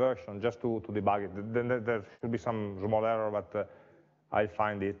working version just to debug it. Then there should be some small error, but I'll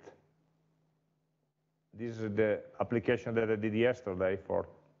find it. This is the application that I did yesterday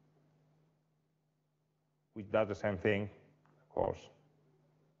which does the same thing, of course.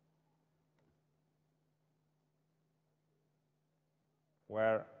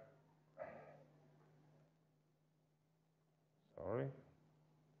 Where, sorry.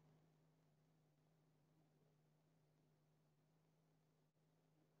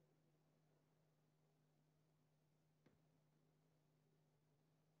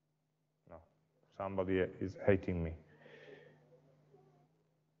 No, somebody is hating me.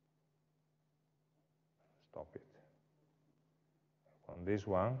 Stop it. On this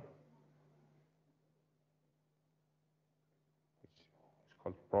one, it's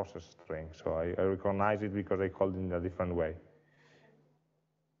called process string, so I recognize it because I called it in a different way.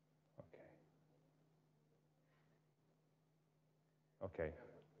 Okay.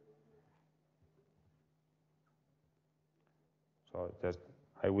 So just,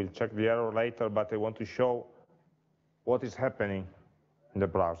 I will check the error later, but I want to show what is happening in the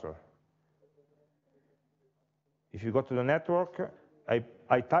browser. If you go to the network,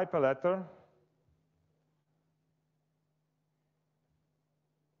 I type a letter,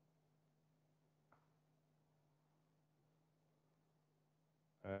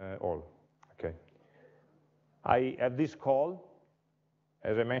 all, okay. I have this call,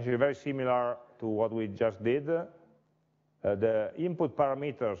 as I mentioned, very similar to what we just did. The input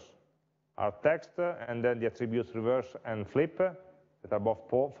parameters are text, and then the attributes reverse and flip, that are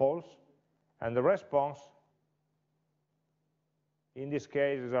both false. And the response, in this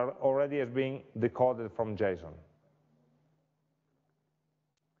case, is already as being decoded from JSON.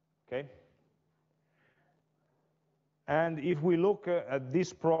 Okay? And if we look at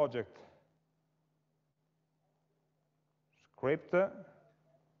this project script,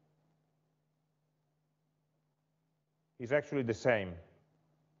 is actually the same.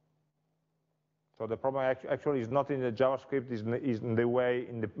 So the problem actually is not in the JavaScript, is in the way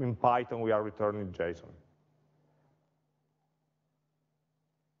in Python we are returning JSON.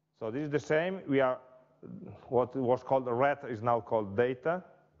 So this is the same. We are, what was called ret is now called data.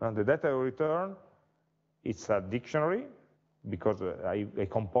 And the data we return, it's a dictionary, because I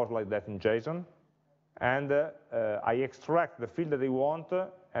compose like that in JSON. And I extract the field that I want,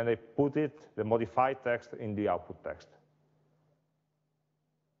 and I put it, the modified text, in the output text.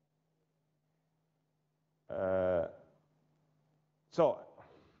 So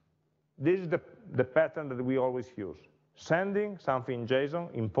this is the pattern that we always use. sending something in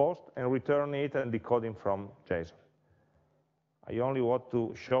JSON in post and returning it and decoding from JSON. I only want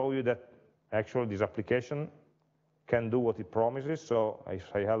to show you that actually this application can do what it promises. So I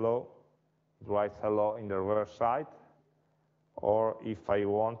say hello, it writes hello in the reverse side. Or if I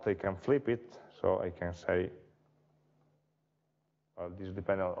want, I can flip it. So I can say, well, this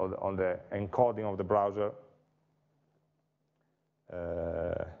depends on the encoding of the browser.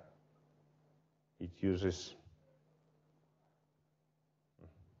 It uses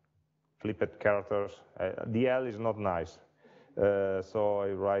flipped characters. The L is not nice. So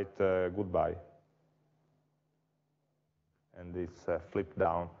I write goodbye. And it's flipped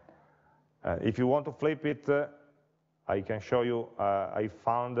down. If you want to flip it, I can show you, I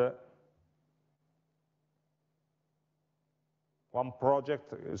found one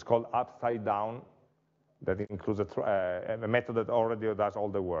project, it's called Upside Down, that includes a method that already does all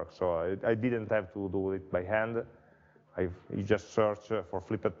the work. So I didn't have to do it by hand. You just search for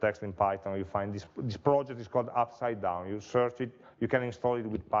flipped text in Python, you find this project is called Upside Down. You search it, you can install it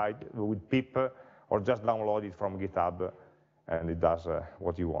with pip, or just download it from GitHub, and it does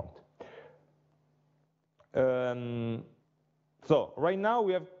what you want. So right now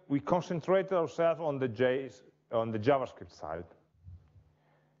we concentrated ourselves on the JavaScript side.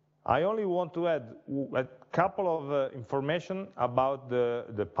 I only want to add a couple of information about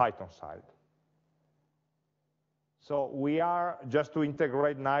the Python side. So we are, just to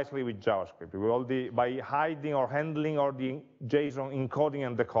integrate nicely with JavaScript, by hiding or handling all the JSON encoding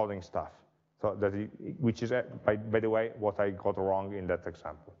and decoding stuff. So which is, by the way, what I got wrong in that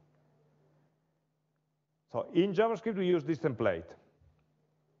example. So in JavaScript, we use this template.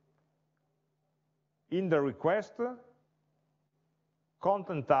 In the request,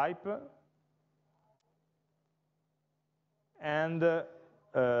 content type, and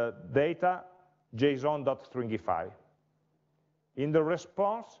data JSON.stringify. In the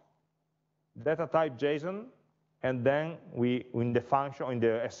response, data type JSON, and then in the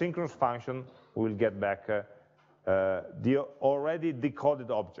asynchronous function, we'll get back the already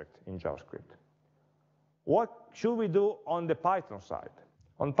decoded object in JavaScript. What should we do on the Python side?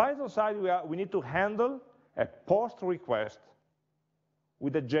 On Python side, we need to handle a post request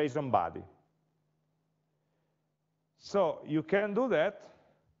with a JSON body. So you can do that.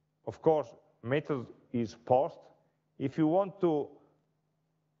 Of course, method is post. If you want to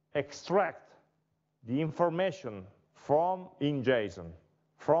extract the information in JSON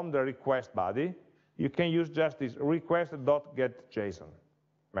from the request body, you can use just this request.getJSON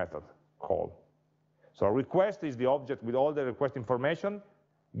method call. So request is the object with all the request information.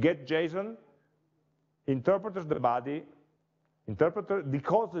 GetJSON interprets the body, interpreter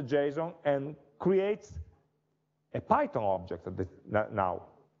decodes the JSON, and creates a Python object now.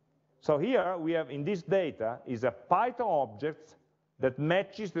 So here we have, in this data, is a Python object that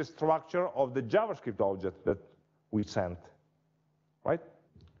matches the structure of the JavaScript object that we sent, right?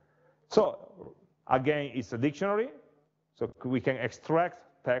 So again, it's a dictionary, so we can extract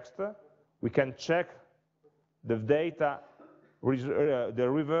text, we can check the data, the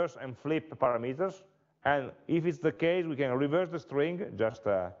reverse and flip parameters, and if it's the case, we can reverse the string, just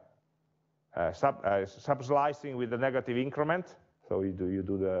sub-slicing with the negative increment. So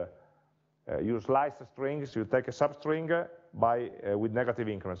you slice the strings, you take a substring with negative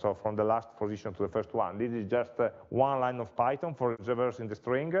increment, so from the last position to the first one. This is just one line of Python for reversing the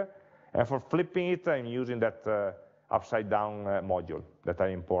string, and for flipping it, I'm using that upside down module that I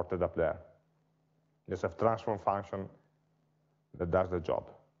imported up there. There's a transform function that does the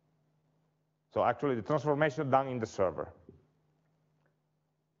job. So actually, the transformation is done in the server,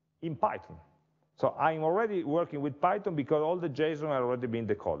 in Python. So I'm already working with Python because all the JSON are already been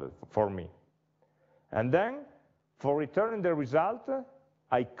decoded for me. And then, for returning the result,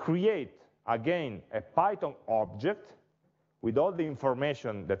 I create, again, a Python object with all the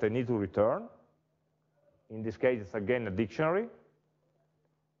information that I need to return. In this case, it's again a dictionary.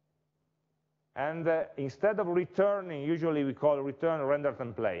 And instead of returning, usually we call return render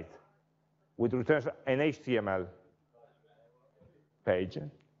template, which returns an HTML page.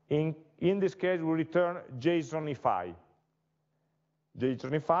 In this case, we return JSONify.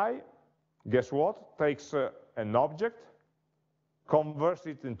 JSONify, guess what? Takes an object, converts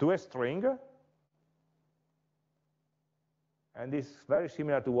it into a string, and it's very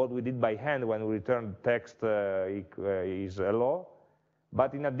similar to what we did by hand when we returned text is hello.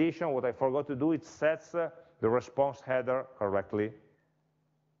 But in addition, what I forgot to do, it sets the response header correctly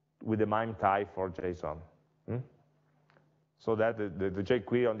with the MIME type for JSON. So that the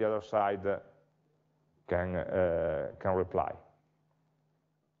jQuery on the other side can reply.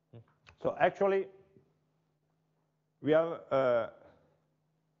 So actually, we have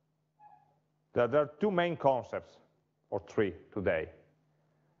there are two main concepts, or three today.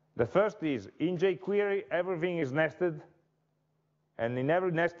 The first is, in jQuery, everything is nested, and in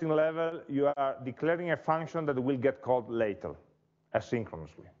every nesting level, you are declaring a function that will get called later,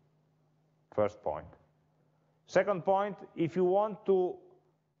 asynchronously. First point. Second point, if you want to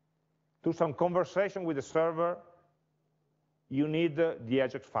do some conversation with the server, you need the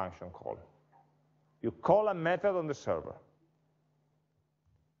Ajax function call. You call a method on the server.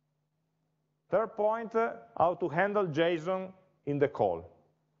 Third point, how to handle JSON in the call.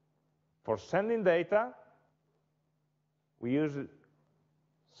 For sending data, we use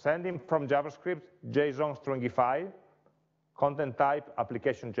sending from JavaScript JSON stringify, content type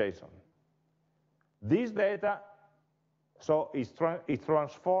application JSON. This data is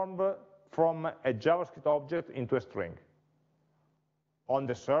transformed from a JavaScript object into a string. On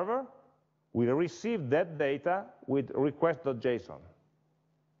the server, we receive that data with request.json.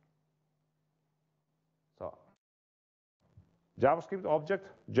 So, JavaScript object,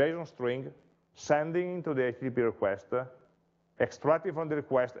 JSON string, sending into the HTTP request, extracting from the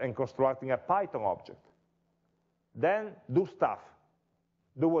request, and constructing a Python object. Then do stuff.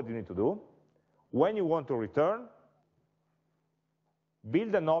 Do what you need to do. When you want to return,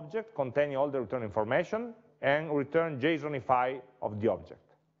 build an object containing all the return information and return JSONify of the object.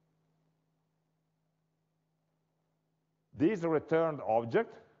 This returned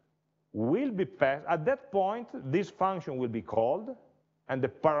object will be passed. At that point, this function will be called, and the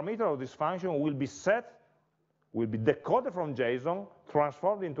parameter of this function will be set, will be decoded from JSON,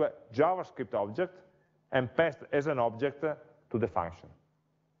 transformed into a JavaScript object, and passed as an object to the function.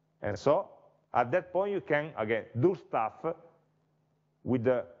 And so, at that point, you can, again, do stuff with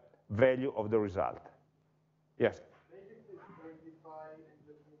the value of the result. Yes? Basically, stringify and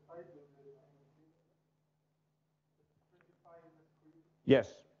justify the stringify in the script.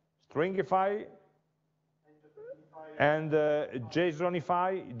 Yes. Stringify and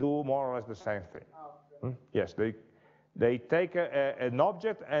JSONify do more or less the same thing. Okay. Yes, they take an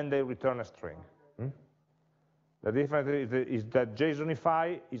object and they return a string. The difference is that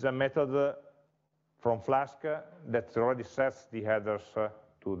JSONify is a method from Flask that already sets the headers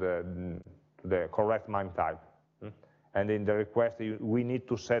to the correct MIME type. And in the request, we need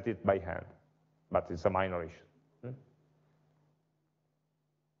to set it by hand, but it's a minor issue.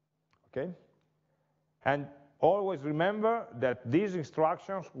 Okay? And always remember that these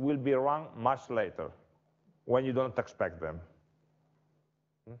instructions will be run much later, when you don't expect them.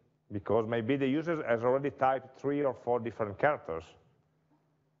 Because maybe the user has already typed 3 or 4 different characters.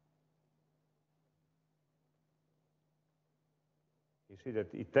 You see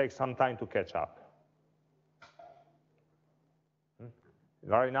that it takes some time to catch up.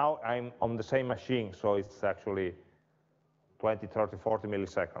 Right now, I'm on the same machine, so it's actually 20, 30, 40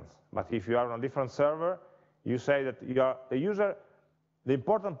 milliseconds. But if you are on a different server, you say that you are the user. The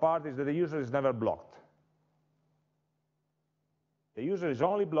important part is that the user is never blocked. The user is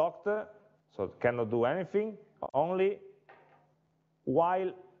only blocked, so it cannot do anything, only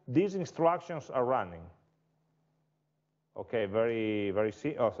while these instructions are running. Okay, very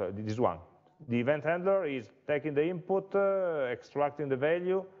simple. Oh, sorry, this one. The event handler is taking the input, extracting the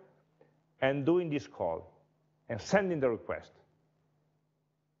value, and doing this call, and sending the request.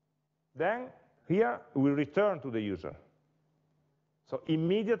 Then, here, we return to the user. So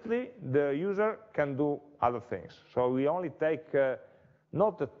immediately, the user can do other things. So we only take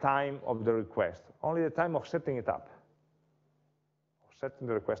not the time of the request, only the time of setting it up, setting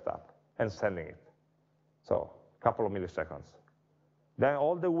the request up, and sending it. So a couple of milliseconds. Then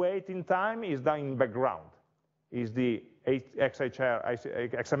all the waiting time is done in background. Is the XML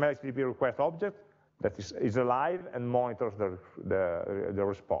HTTP request object that is alive and monitors the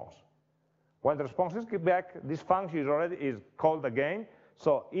response. When the response is back, this function is called again.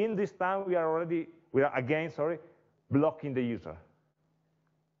 So in this time, we are again blocking the user,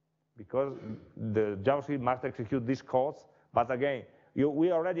 because the JavaScript must execute these codes. But again,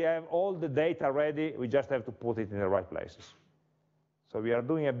 we already have all the data ready. We just have to put it in the right places. So we are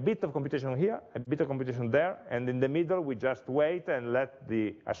doing a bit of computation here, a bit of computation there, and in the middle, we just wait and let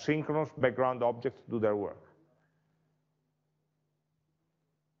the asynchronous background objects do their work.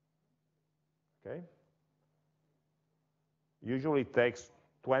 Okay. Usually it takes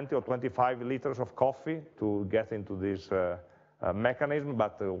 20 or 25 liters of coffee to get into this mechanism,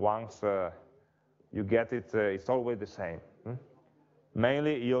 but once you get it, it's always the same.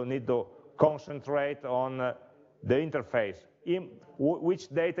 Mainly, you need to concentrate on the interface, which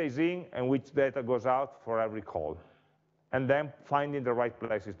data is in and which data goes out for every call, and then finding the right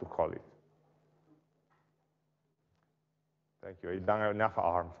places to call it. Thank you. I've done enough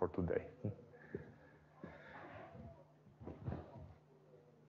ARM for today.